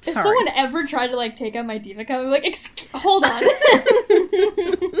 If someone ever tried to, like, take out my diva cup, I'd be like, hold on.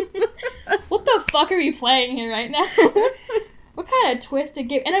 What the fuck are you playing here right now? What kind of twisted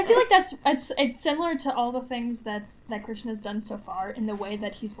game? And I feel like it's similar to all the things that Christian has done so far in the way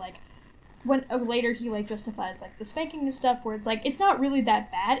that he's, like, when later he, like, justifies, like, the spanking and stuff, where it's like, it's not really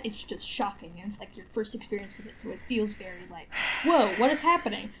that bad, it's just shocking, and it's, like, your first experience with it, so it feels very, like, whoa, what is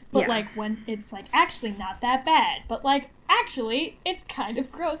happening? But, like, when it's, like, actually not that bad, but, like, actually, it's kind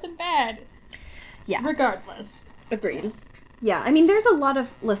of gross and bad. Yeah. Regardless. Agreed. Yeah, I mean, there's a lot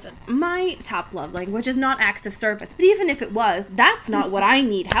of, listen, my top love language is not acts of service, but even if it was, that's not what I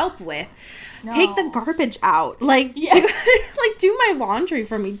need help with. No. Take the garbage out. Like, do my laundry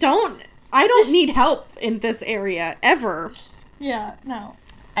for me. I don't need help in this area, ever. Yeah, no.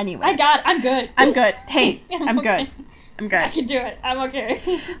 Anyway. I'm good. I'm good. Hey, I'm okay. good. I'm good. I can do it. I'm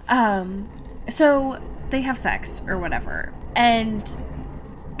okay. So they have sex or whatever, and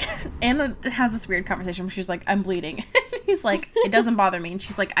Anna has this weird conversation where she's like, I'm bleeding. He's like, it doesn't bother me. And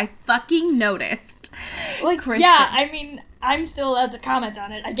she's like, I fucking noticed. Like, Christian. Yeah, I mean, I'm still allowed to comment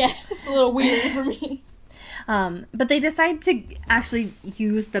on it, I guess. It's a little weird for me. But they decide to actually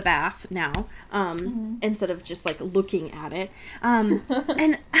use the bath now, instead of just, like, looking at it.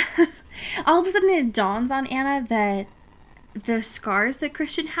 And all of a sudden it dawns on Anna that the scars that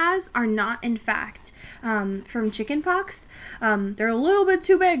Christian has are not, in fact, from chickenpox. They're a little bit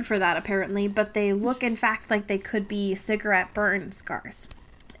too big for that, apparently, but they look, in fact, like they could be cigarette burn scars.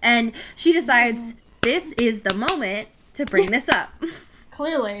 And she decides this is the moment to bring this up.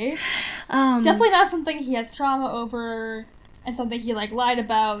 Clearly. Definitely not something he has trauma over, and something he, like, lied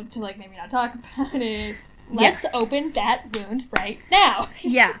about to, like, maybe not talk about it. Let's open that wound right now.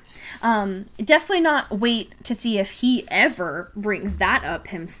 Yeah. Definitely not wait to see if he ever brings that up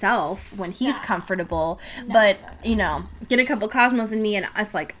himself when he's comfortable. But, you know, get a couple Cosmos in me and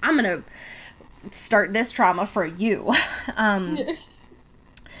it's like, I'm gonna start this trauma for you. And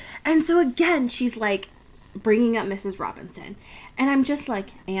so again, she's like, bringing up Mrs. Robinson. And I'm just like,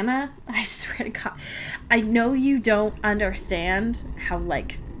 Anna, I swear to God, I know you don't understand how,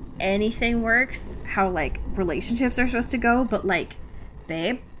 like, anything works, how, like, relationships are supposed to go, but, like,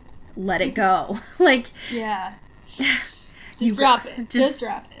 babe, let it go. Like, yeah. Just drop it. Just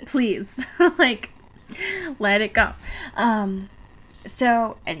drop it. Please. Like, let it go.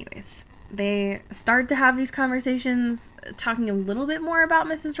 So, anyways, they start to have these conversations, talking a little bit more about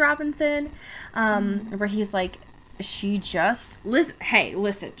Mrs. Robinson, where he's like, she just,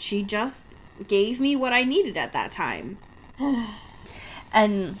 listen, she just gave me what I needed at that time.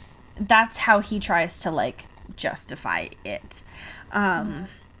 And that's how he tries to, like, justify it.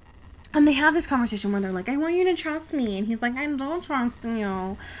 And they have this conversation where they're like, I want you to trust me. And he's like, I don't trust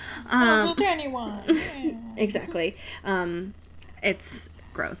you. I don't trust anyone. Exactly. It's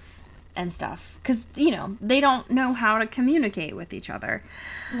gross and stuff. Because, you know, they don't know how to communicate with each other.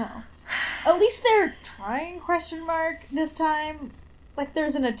 No. At least they're trying, this time. Like,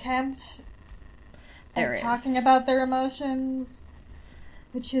 there's an attempt at talking about their emotions,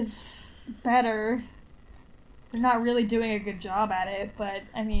 which is better. They're not really doing a good job at it, but,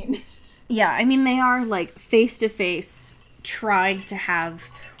 I mean... Yeah, I mean, they are, like, face-to-face trying to have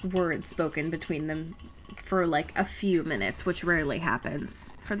words spoken between them for, like, a few minutes, which rarely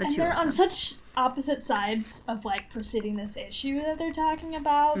happens for the two of them. And they're on such opposite sides of, like, perceiving this issue that they're talking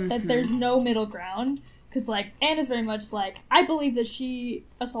about, that there's no middle ground. Because, like, Anna's very much like, I believe that she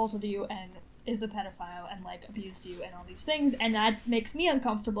assaulted you and is a pedophile and, like, abused you and all these things, and that makes me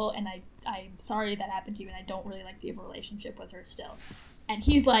uncomfortable, and I'm sorry that happened to you, and I don't really like the relationship with her still. And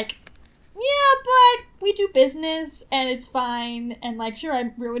he's like... Yeah, but we do business, and it's fine, and, like, sure,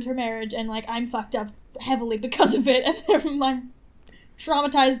 I ruined her marriage, and, like, I'm fucked up heavily because of it, and I'm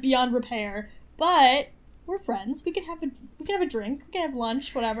traumatized beyond repair, but we're friends. We can have a drink, we can have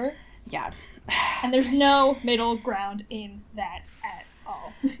lunch, whatever. Yeah. And there's no middle ground in that at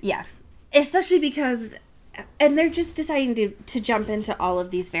all. Yeah. Especially because... And they're just deciding to jump into all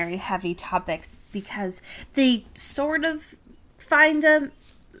of these very heavy topics because they sort of find a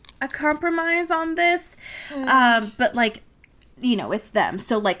compromise on this, but, like, you know, it's them,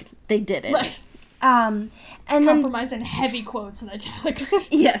 so, like, they didn't. Right. And compromise in heavy quotes and italics.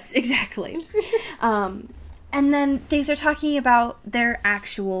 Yes, exactly. And then they start talking about their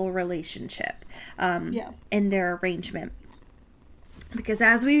actual relationship, and their arrangement. Because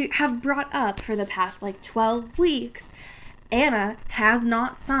as we have brought up for the past, like, 12 weeks, Anna has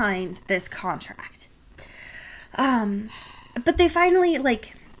not signed this contract. But they finally,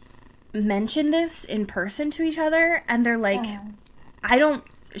 like... mention this in person to each other, and they're like,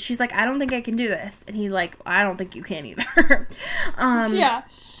 she's like, I don't think I can do this, and he's like, I don't think you can either. Yeah.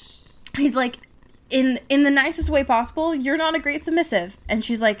 He's like, in the nicest way possible, you're not a great submissive, and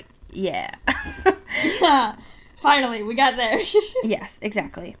she's like, yeah. Finally, we got there. Yes,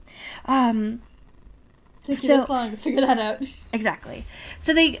 exactly. Took you this long to figure that out. Exactly.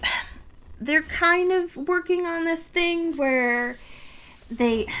 So they're kind of working on this thing where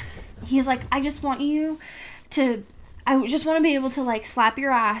he's like, I just want to be able to, like, slap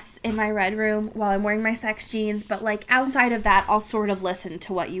your ass in my red room while I'm wearing my sex jeans, but, like, outside of that, I'll sort of listen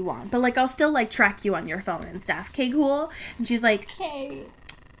to what you want. But, like, I'll still, like, track you on your phone and stuff. 'Kay, cool? And she's like,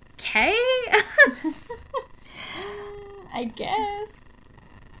 Okay. I guess.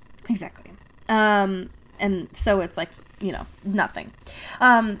 Exactly. And so it's, like, you know, nothing.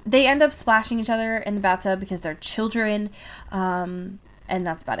 They end up splashing each other in the bathtub because they're children, and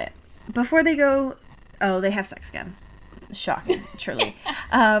that's about it. Before they go, they have sex again. Shocking, truly.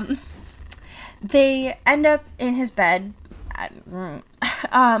 They end up in his bed,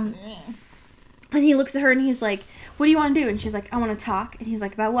 and he looks at her and he's like, what do you want to do? And she's like, I want to talk. And he's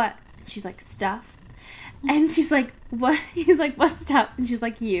like, about what? And she's like, stuff. And she's like, what? He's like, what stuff? And she's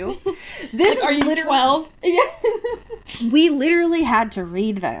like, you. This like, are you 12? Yeah. We literally had to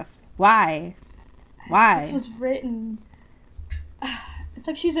read this. Why? This was written... It's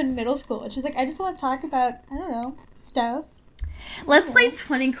like she's in middle school, and she's like, I just want to talk about, I don't know, stuff. Let's play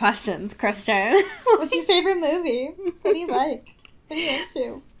 20 questions, Kristen. What's your favorite movie? What do you like? What are you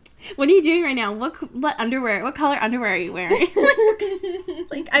into? What are you doing right now? What color underwear are you wearing?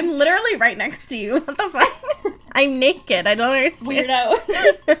 It's like, I'm literally right next to you. What the fuck? I'm naked. I don't understand.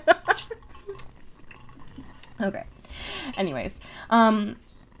 Weirdo. Okay. Anyways,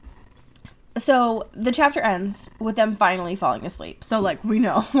 so the chapter ends with them finally falling asleep. So, like, we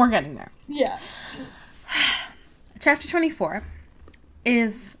know we're getting there. Yeah. Chapter 24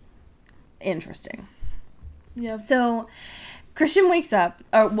 is interesting. Yeah. So, Christian wakes up.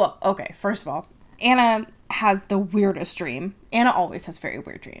 First of all, Anna has the weirdest dream. Anna always has very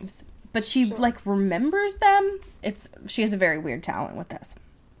weird dreams. but she, like, remembers them. She has a very weird talent with this.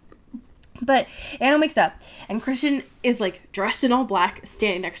 But Anna wakes up, and Christian is, like, dressed in all black,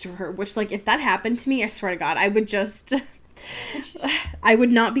 standing next to her, which, like, if that happened to me, I swear to God, I would just... I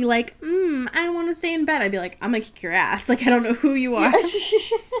would not be like, I don't want to stay in bed. I'd be like, I'm gonna kick your ass. Like, I don't know who you are.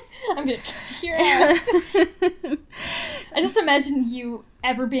 I'm gonna kick your ass. I just imagine you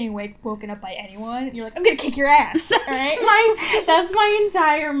ever being woken up by anyone, and you're like, I'm gonna kick your ass. Alright? That's my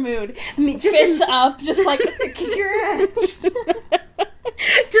entire mood. Fists up, just like, kick your ass.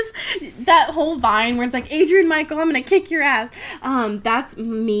 Just that whole vine where it's like, Adrian Michael, I'm gonna kick your ass. That's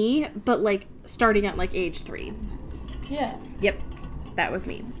me, but, like, starting at, like, age 3. Yeah. Yep. That was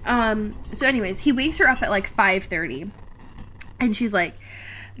me. So anyways, he wakes her up at, like, 5:30. And she's, like,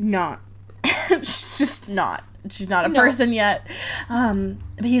 not. She's just not. She's not a person yet.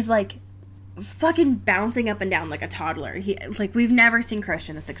 But he's, like, fucking bouncing up and down like a toddler. We've never seen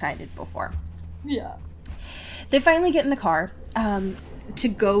Christian this excited before. Yeah. They finally get in the car to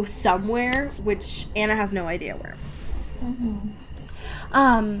go somewhere, which Anna has no idea where. Mm-hmm.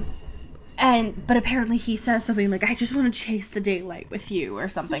 But apparently he says something like, I just want to chase the daylight with you, or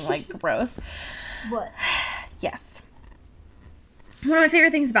something, like, gross. What? Yes. One of my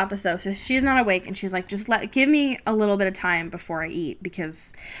favorite things about this, though, is she's not awake, and she's like, just give me a little bit of time before I eat,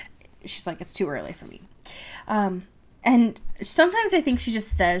 because she's like, it's too early for me. And sometimes I think she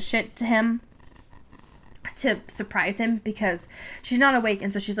just says shit to him to surprise him, because she's not awake,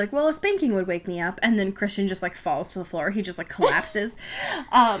 and so she's like, well, a spanking would wake me up, and then Christian just, like, falls to the floor. He just, like, collapses.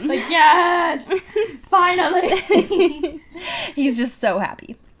 Like, yes! Finally! He's just so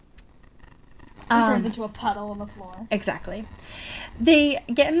happy. He turns into a puddle on the floor. Exactly. They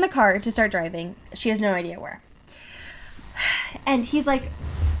get in the car to start driving. She has no idea where. And he's like,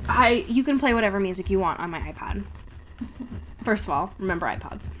 you can play whatever music you want on my iPod. First of all, remember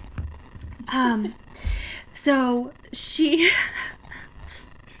iPods. So she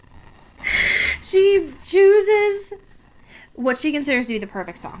chooses what she considers to be the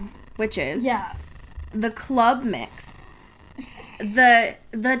perfect song, which is the club mix, the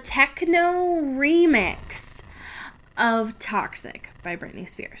techno remix of Toxic by Britney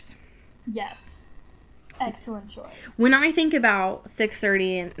Spears. Yes. Excellent choice. When I think about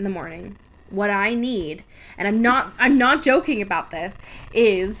 6:30 in the morning, what I need, and I'm not joking about this,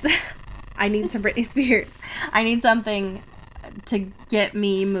 is I need some Britney Spears. I need something to get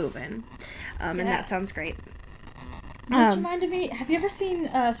me moving. And that sounds great. This reminded me, have you ever seen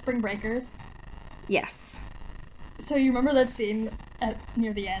Spring Breakers? Yes. So you remember that scene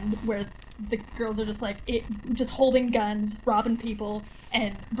near the end where the girls are just like, just holding guns, robbing people,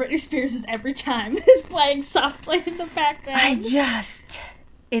 and Britney Spears is every time is playing softly in the background. It's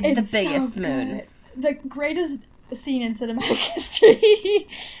the biggest so mood. The greatest scene in cinematic history.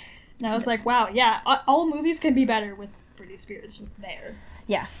 And I was like, wow, yeah, all movies can be better with Britney Spears just there.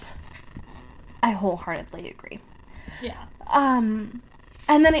 Yes. I wholeheartedly agree. Yeah. And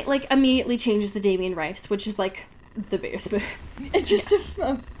then it, like, immediately changes to Damien Rice, which is, like, the biggest move. It's just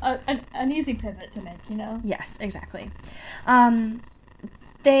an easy pivot to make, you know? Yes, exactly.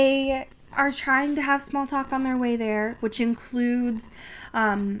 They are trying to have small talk on their way there, which includes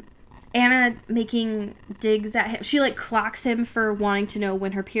Anna making digs at him. She, like, clocks him for wanting to know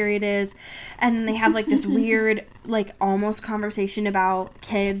when her period is, and then they have, like, this weird, like, almost conversation about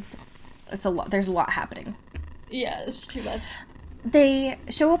kids. It's a lot. There's a lot happening. Yeah, it's too much. They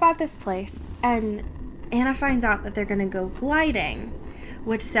show up at this place, and Anna finds out that they're going to go gliding,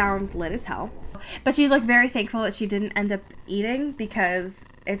 which sounds lit as hell. But she's, like, very thankful that she didn't end up eating, because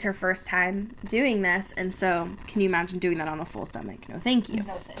it's her first time doing this, and so can you imagine doing that on a full stomach? No, thank you.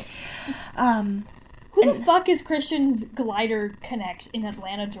 No thanks. Who the fuck is Christian's glider connect in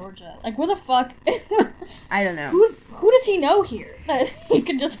Atlanta, Georgia? Like, where the fuck? I don't know. Who does he know here that he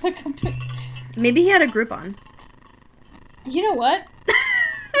can just hook up? Maybe he had a Groupon. You know what?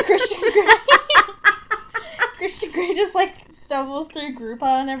 Christian Grey just, like, stumbles through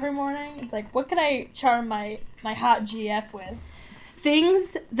Groupon every morning. It's like, what can I charm my hot GF with?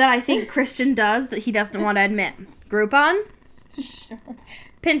 Things that I think Christian does that he doesn't want to admit. Groupon. Sure.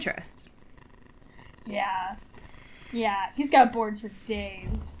 Pinterest. Yeah. Yeah, he's got boards for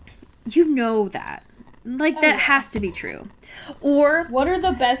days. You know that. Like, that has to be true. Or... What are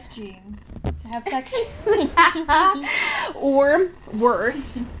the best jeans to have sex? Or,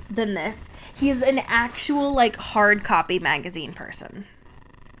 worse than this, he's an actual, like, hard copy magazine person.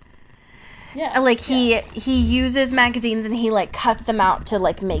 Yeah. Like, he uses magazines and he, like, cuts them out to,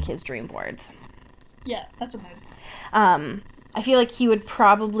 like, make his dream boards. Yeah, that's a mood. I feel like he would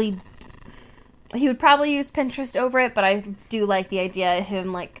probably... He would probably use Pinterest over it, but I do like the idea of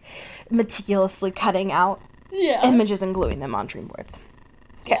him, like, meticulously cutting out images and gluing them on dream boards.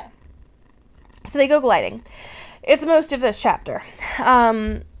 Okay. Yeah. So they go gliding. It's most of this chapter.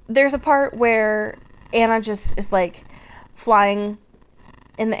 There's a part where Anna just is, like, flying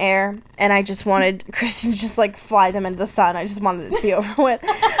in the air, and I just wanted Christian to just, like, fly them into the sun. I just wanted it to be over with.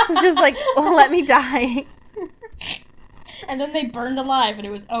 It's just like, let me die. And then they burned alive, and it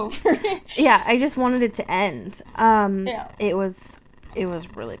was over. Yeah, I just wanted it to end. It was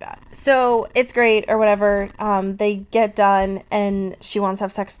really bad. So it's great or whatever. They get done, and she wants to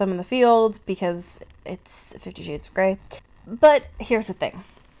have sex with them in the field because it's 50 Shades of Grey. But here's the thing.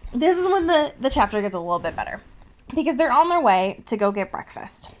 This is when the chapter gets a little bit better, because they're on their way to go get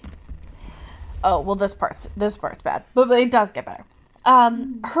breakfast. Oh, well, this part's bad, but it does get better.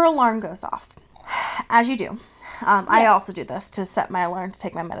 Her alarm goes off, as you do. I also do this to set my alarm to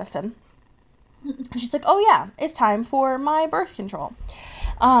take my medicine. She's like, oh yeah, it's time for my birth control.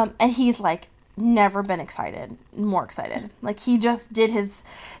 And he's like, never been more excited. Like, he just did his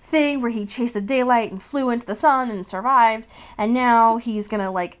thing where he chased the daylight and flew into the sun and survived. And now he's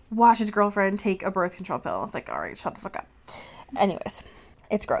gonna, like, watch his girlfriend take a birth control pill. It's like, all right, shut the fuck up. Anyways,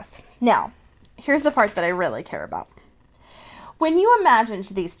 it's gross. Now, here's the part that I really care about. When you imagined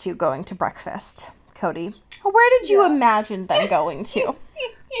these two going to breakfast, Cody, where did you imagine them going to?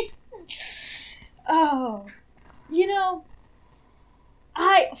 Oh, you know,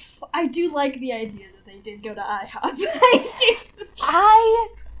 I do like the idea that they did go to IHOP.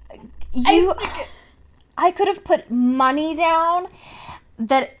 I could have put money down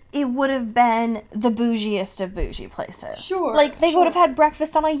that it would have been the bougiest of bougie places. Sure. Like, they would have had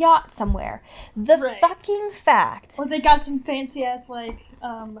breakfast on a yacht somewhere. The fucking fact. Or they got some fancy ass, like,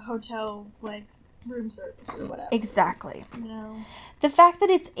 hotel, like, room service or whatever. Exactly. You know? The fact that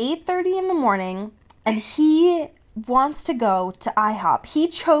it's 8:30 in the morning and he wants to go to IHOP. He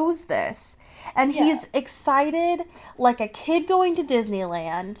chose this. And he's excited like a kid going to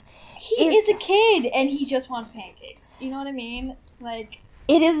Disneyland. He is a kid and he just wants pancakes. You know what I mean? Like,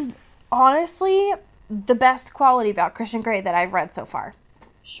 it is honestly the best quality about Christian Grey that I've read so far.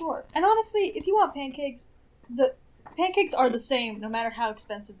 Sure. And honestly, if you want pancakes, the pancakes are the same no matter how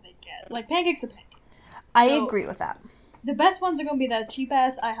expensive they get. Like, pancakes are pancakes. I agree with that. The best ones are going to be that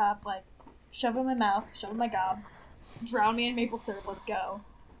cheap-ass IHOP, like, shove it in my mouth, shove it in my gob, drown me in maple syrup, let's go,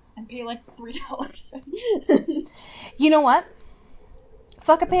 and pay, like, $3. You know what?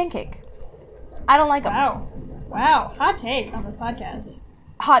 Fuck a pancake. I don't like them. Wow. Hot take on this podcast.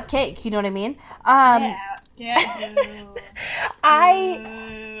 Hot cake, you know what I mean? Yeah. I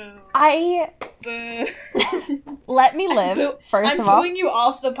let me live, first of all. I'm pulling you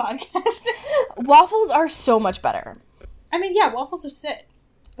off the podcast. Waffles are so much better. I mean, yeah, waffles are sick.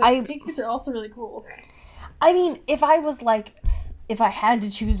 But pancakes are also really cool. I mean, if I had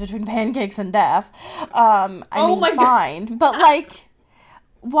to choose between pancakes and death, fine. God. But, like,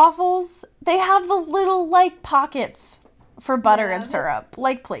 waffles, they have the little, like, pockets for butter and syrup.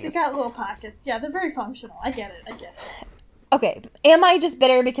 Like, please. They got little pockets. Yeah, they're very functional. I get it. Okay, am I just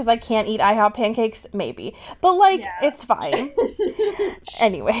bitter because I can't eat IHOP pancakes? Maybe. But, like, it's fine.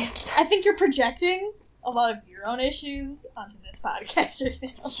 Anyways. I think you're projecting a lot of your own issues onto this podcast right now.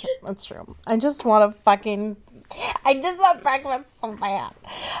 That's true. I just want breakfast so bad.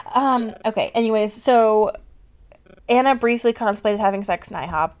 Okay, anyways, so Anna briefly contemplated having sex in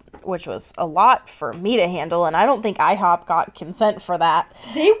IHOP, which was a lot for me to handle, and I don't think IHOP got consent for that.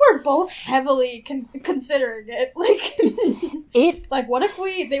 They were both heavily considering it. Like, what if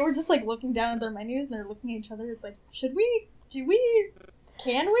they were just, like, looking down at their menus and they're looking at each other, it's like,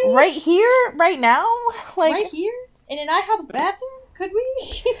 can we? Right here? Right now? Like, right here? In an IHOP's bathroom? Could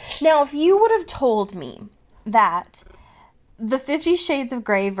we? Now, if you would have told me that the 50 Shades of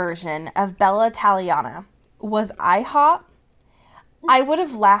Grey version of Bella Italiana was IHOP, I would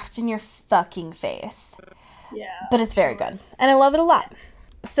have laughed in your fucking face. Yeah. But it's very good. And I love it a lot.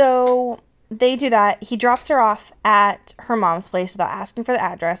 So they do that. He drops her off at her mom's place without asking for the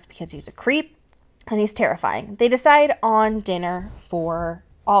address because he's a creep and he's terrifying. They decide on dinner for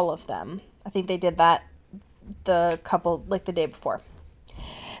all of them. I think they did that the day before.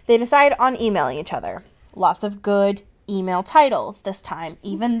 They decide on emailing each other. Lots of good email titles this time,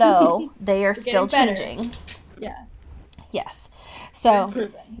 even though they are still changing. Yeah. Yes. So,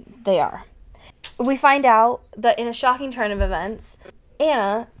 they are. We find out that in a shocking turn of events,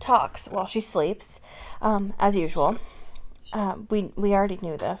 Anna talks while she sleeps, as usual. We already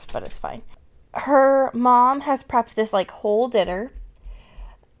knew this, but it's fine. Her mom has prepped this, like, whole dinner,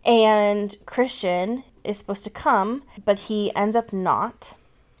 and Christian is supposed to come, but he ends up not.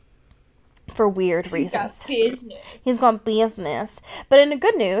 for weird He's reasons. got business. He's got business. But in the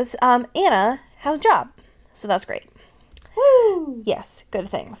good news, Anna has a job. So that's great. Woo! Yes, good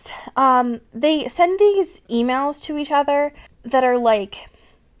things. They send these emails to each other that are, like,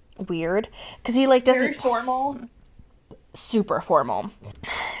 weird. Because he, like, doesn't... Very formal. Super formal.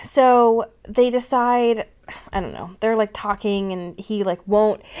 So they decide, I don't know, they're like talking and he like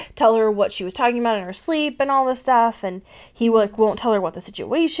won't tell her what she was talking about in her sleep and all this stuff, and he like won't tell her what the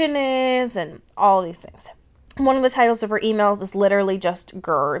situation is and all these things. One of the titles of her emails is literally just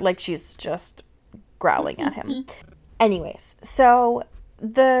grr, like she's just growling at him. Anyways, so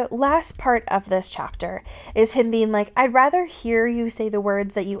the last part of this chapter is him being like, I'd rather hear you say the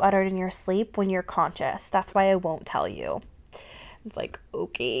words that you uttered in your sleep when you're conscious. That's why I won't tell you. It's like,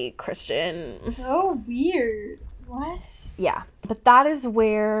 okay, Christian. So weird. What? Yeah. But that is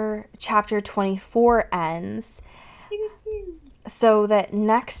where chapter 24 ends. So that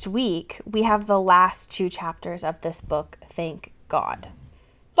next week we have the last 2 chapters of this book, thank God.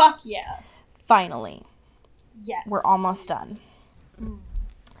 Fuck yeah. Finally. Yes. We're almost done.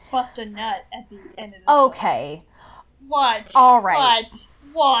 Bust a nut at the end of this book. Okay. What? All right.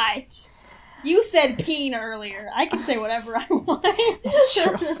 What? You said peen earlier. I can say whatever I want. That's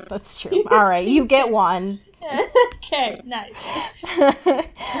true. That's true. All right. You get one. Okay, nice.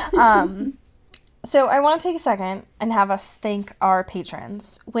 So I want to take a second and have us thank our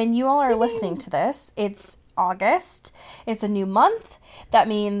patrons. When you all are listening to this, it's August. It's a new month. That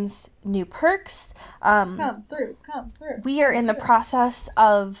means new perks. Come through. We are in the process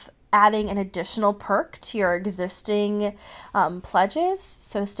of adding an additional perk to your existing pledges,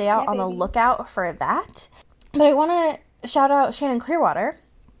 so stay out on the lookout for that. But I want to shout out Shannon Clearwater,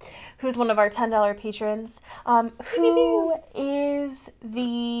 who's one of our $10 patrons, who is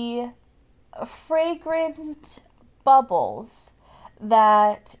the fragrant bubbles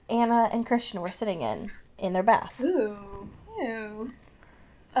that Anna and Christian were sitting in their bath. Ooh. Ew.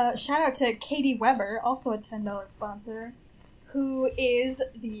 Shout out to Katie Weber, also a $10 sponsor, who is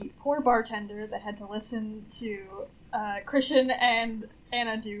the poor bartender that had to listen to Christian and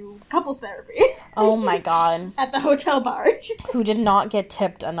Anna do couples therapy. Oh my God. At the hotel bar. Who did not get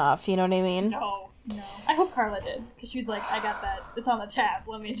tipped enough, you know what I mean? No. I hope Carla did, because she was like, I got that. It's on the tab.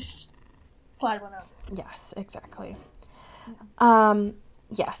 Let me just slide one over. Yes, exactly.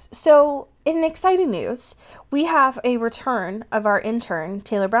 Yes. So, in exciting news, we have a return of our intern,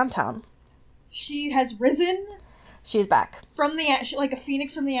 Taylor Browntown. She has risen. She's back. From the like a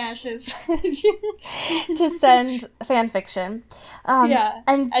phoenix from the ashes. To send fan fiction. Yeah,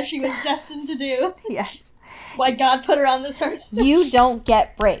 and as she was destined to do. Yes. Why God put her on this earth. You don't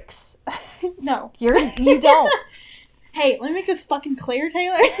get breaks. No. You don't. Hey, let me make this fucking clear,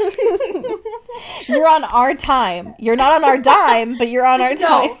 Taylor. You're on our time. You're not on our dime, but you're on our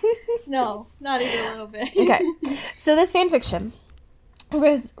time. No, not even a little bit. Okay. So this fanfiction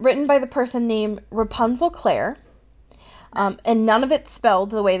was written by the person named Rapunzel Clare. Nice. And none of it's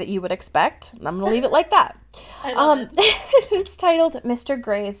spelled the way that you would expect. I'm going to leave it like that. It's titled Mr.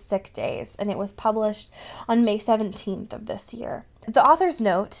 Gray's Sick Days, and it was published on May 17th of this year. The author's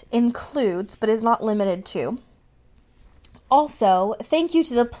note includes, but is not limited to, also, thank you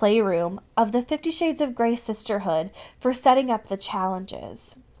to the Playroom of the 50 Shades of Grey Sisterhood for setting up the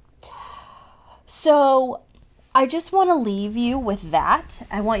challenges. So, I just want to leave you with that.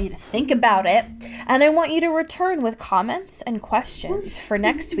 I want you to think about it, and I want you to return with comments and questions for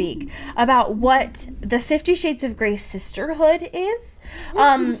next week about what the 50 Shades of Grey Sisterhood is,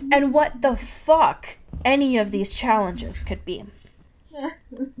 and what the fuck any of these challenges could be.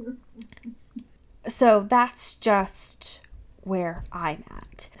 So, that's just where I'm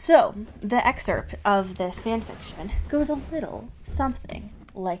at. So, the excerpt of this fanfiction goes a little something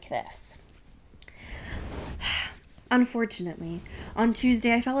like this. Unfortunately, on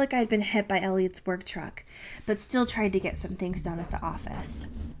Tuesday I felt like I'd been hit by Elliot's work truck, but still tried to get some things done at the office.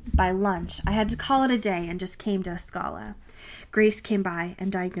 By lunch, I had to call it a day and just came to Escala. Grace came by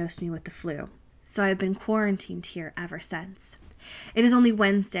and diagnosed me with the flu, so I've been quarantined here ever since. It is only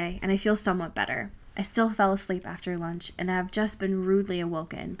Wednesday, and I feel somewhat better. I still fell asleep after lunch, and I have just been rudely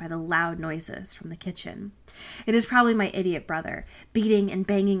awoken by the loud noises from the kitchen. It is probably my idiot brother, beating and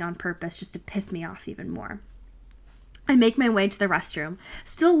banging on purpose just to piss me off even more. I make my way to the restroom,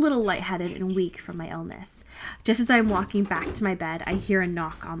 still a little lightheaded and weak from my illness. Just as I'm walking back to my bed, I hear a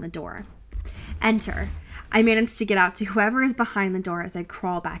knock on the door. Enter. I manage to get out to whoever is behind the door as I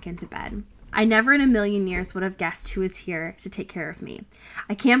crawl back into bed. I never in a million years would have guessed who is here to take care of me.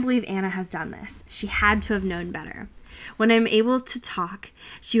 I can't believe Anna has done this. She had to have known better. When I'm able to talk,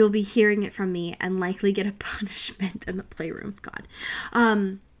 she will be hearing it from me and likely get a punishment in the playroom. God.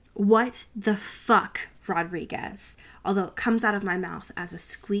 What the fuck, Rodriguez? Although it comes out of my mouth as a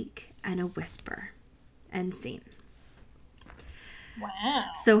squeak and a whisper. End scene. Wow.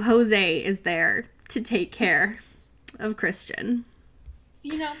 So Jose is there to take care of Christian.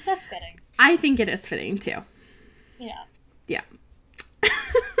 You know, that's fitting. I think it is fitting, too. Yeah. Yeah.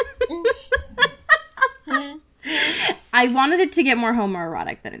 I wanted it to get more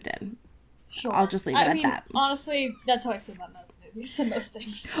homoerotic than it did. Sure. I'll just leave it at that. Honestly, that's how I feel about most movies and most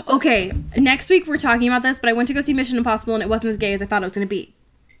things. So. Okay, next week we're talking about this, but I went to go see Mission Impossible and it wasn't as gay as I thought it was going to be.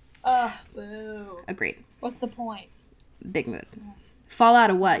 Ugh, boo. Agreed. What's the point? Big mood. Fall out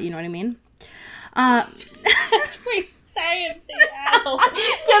of what, you know what I mean? That's what we say in Seattle. What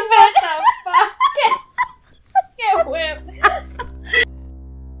the fuck? Get whipped.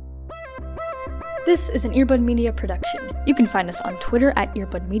 This is an Earbud Media production. You can find us on Twitter at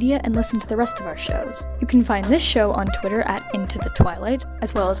Earbud Media and listen to the rest of our shows. You can find this show on Twitter at Into the Twilight,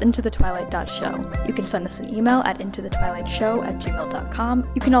 as well as intothetwilight.show. You can send us an email at intothetwilightshow@gmail.com.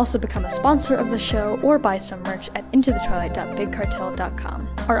 You can also become a sponsor of the show or buy some merch at intothetwilight.bigcartel.com.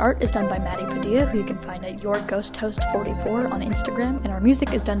 Our art is done by Maddie Padilla, who you can find at YourGhostHost44 on Instagram, and our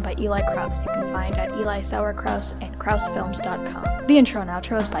music is done by Eli Kraus, you can find at Eli Sauerkraus and KrausFilms.com. The intro and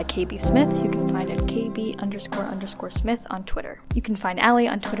outro is by KB Smith, who you can find at KB__Smith on Twitter. You can find Allie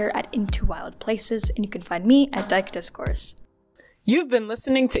on Twitter at Into Wild Places, and you can find me at Dyke Discourse. You've been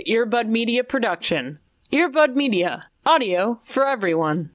listening to Earbud Media Production. Earbud Media. Audio for everyone.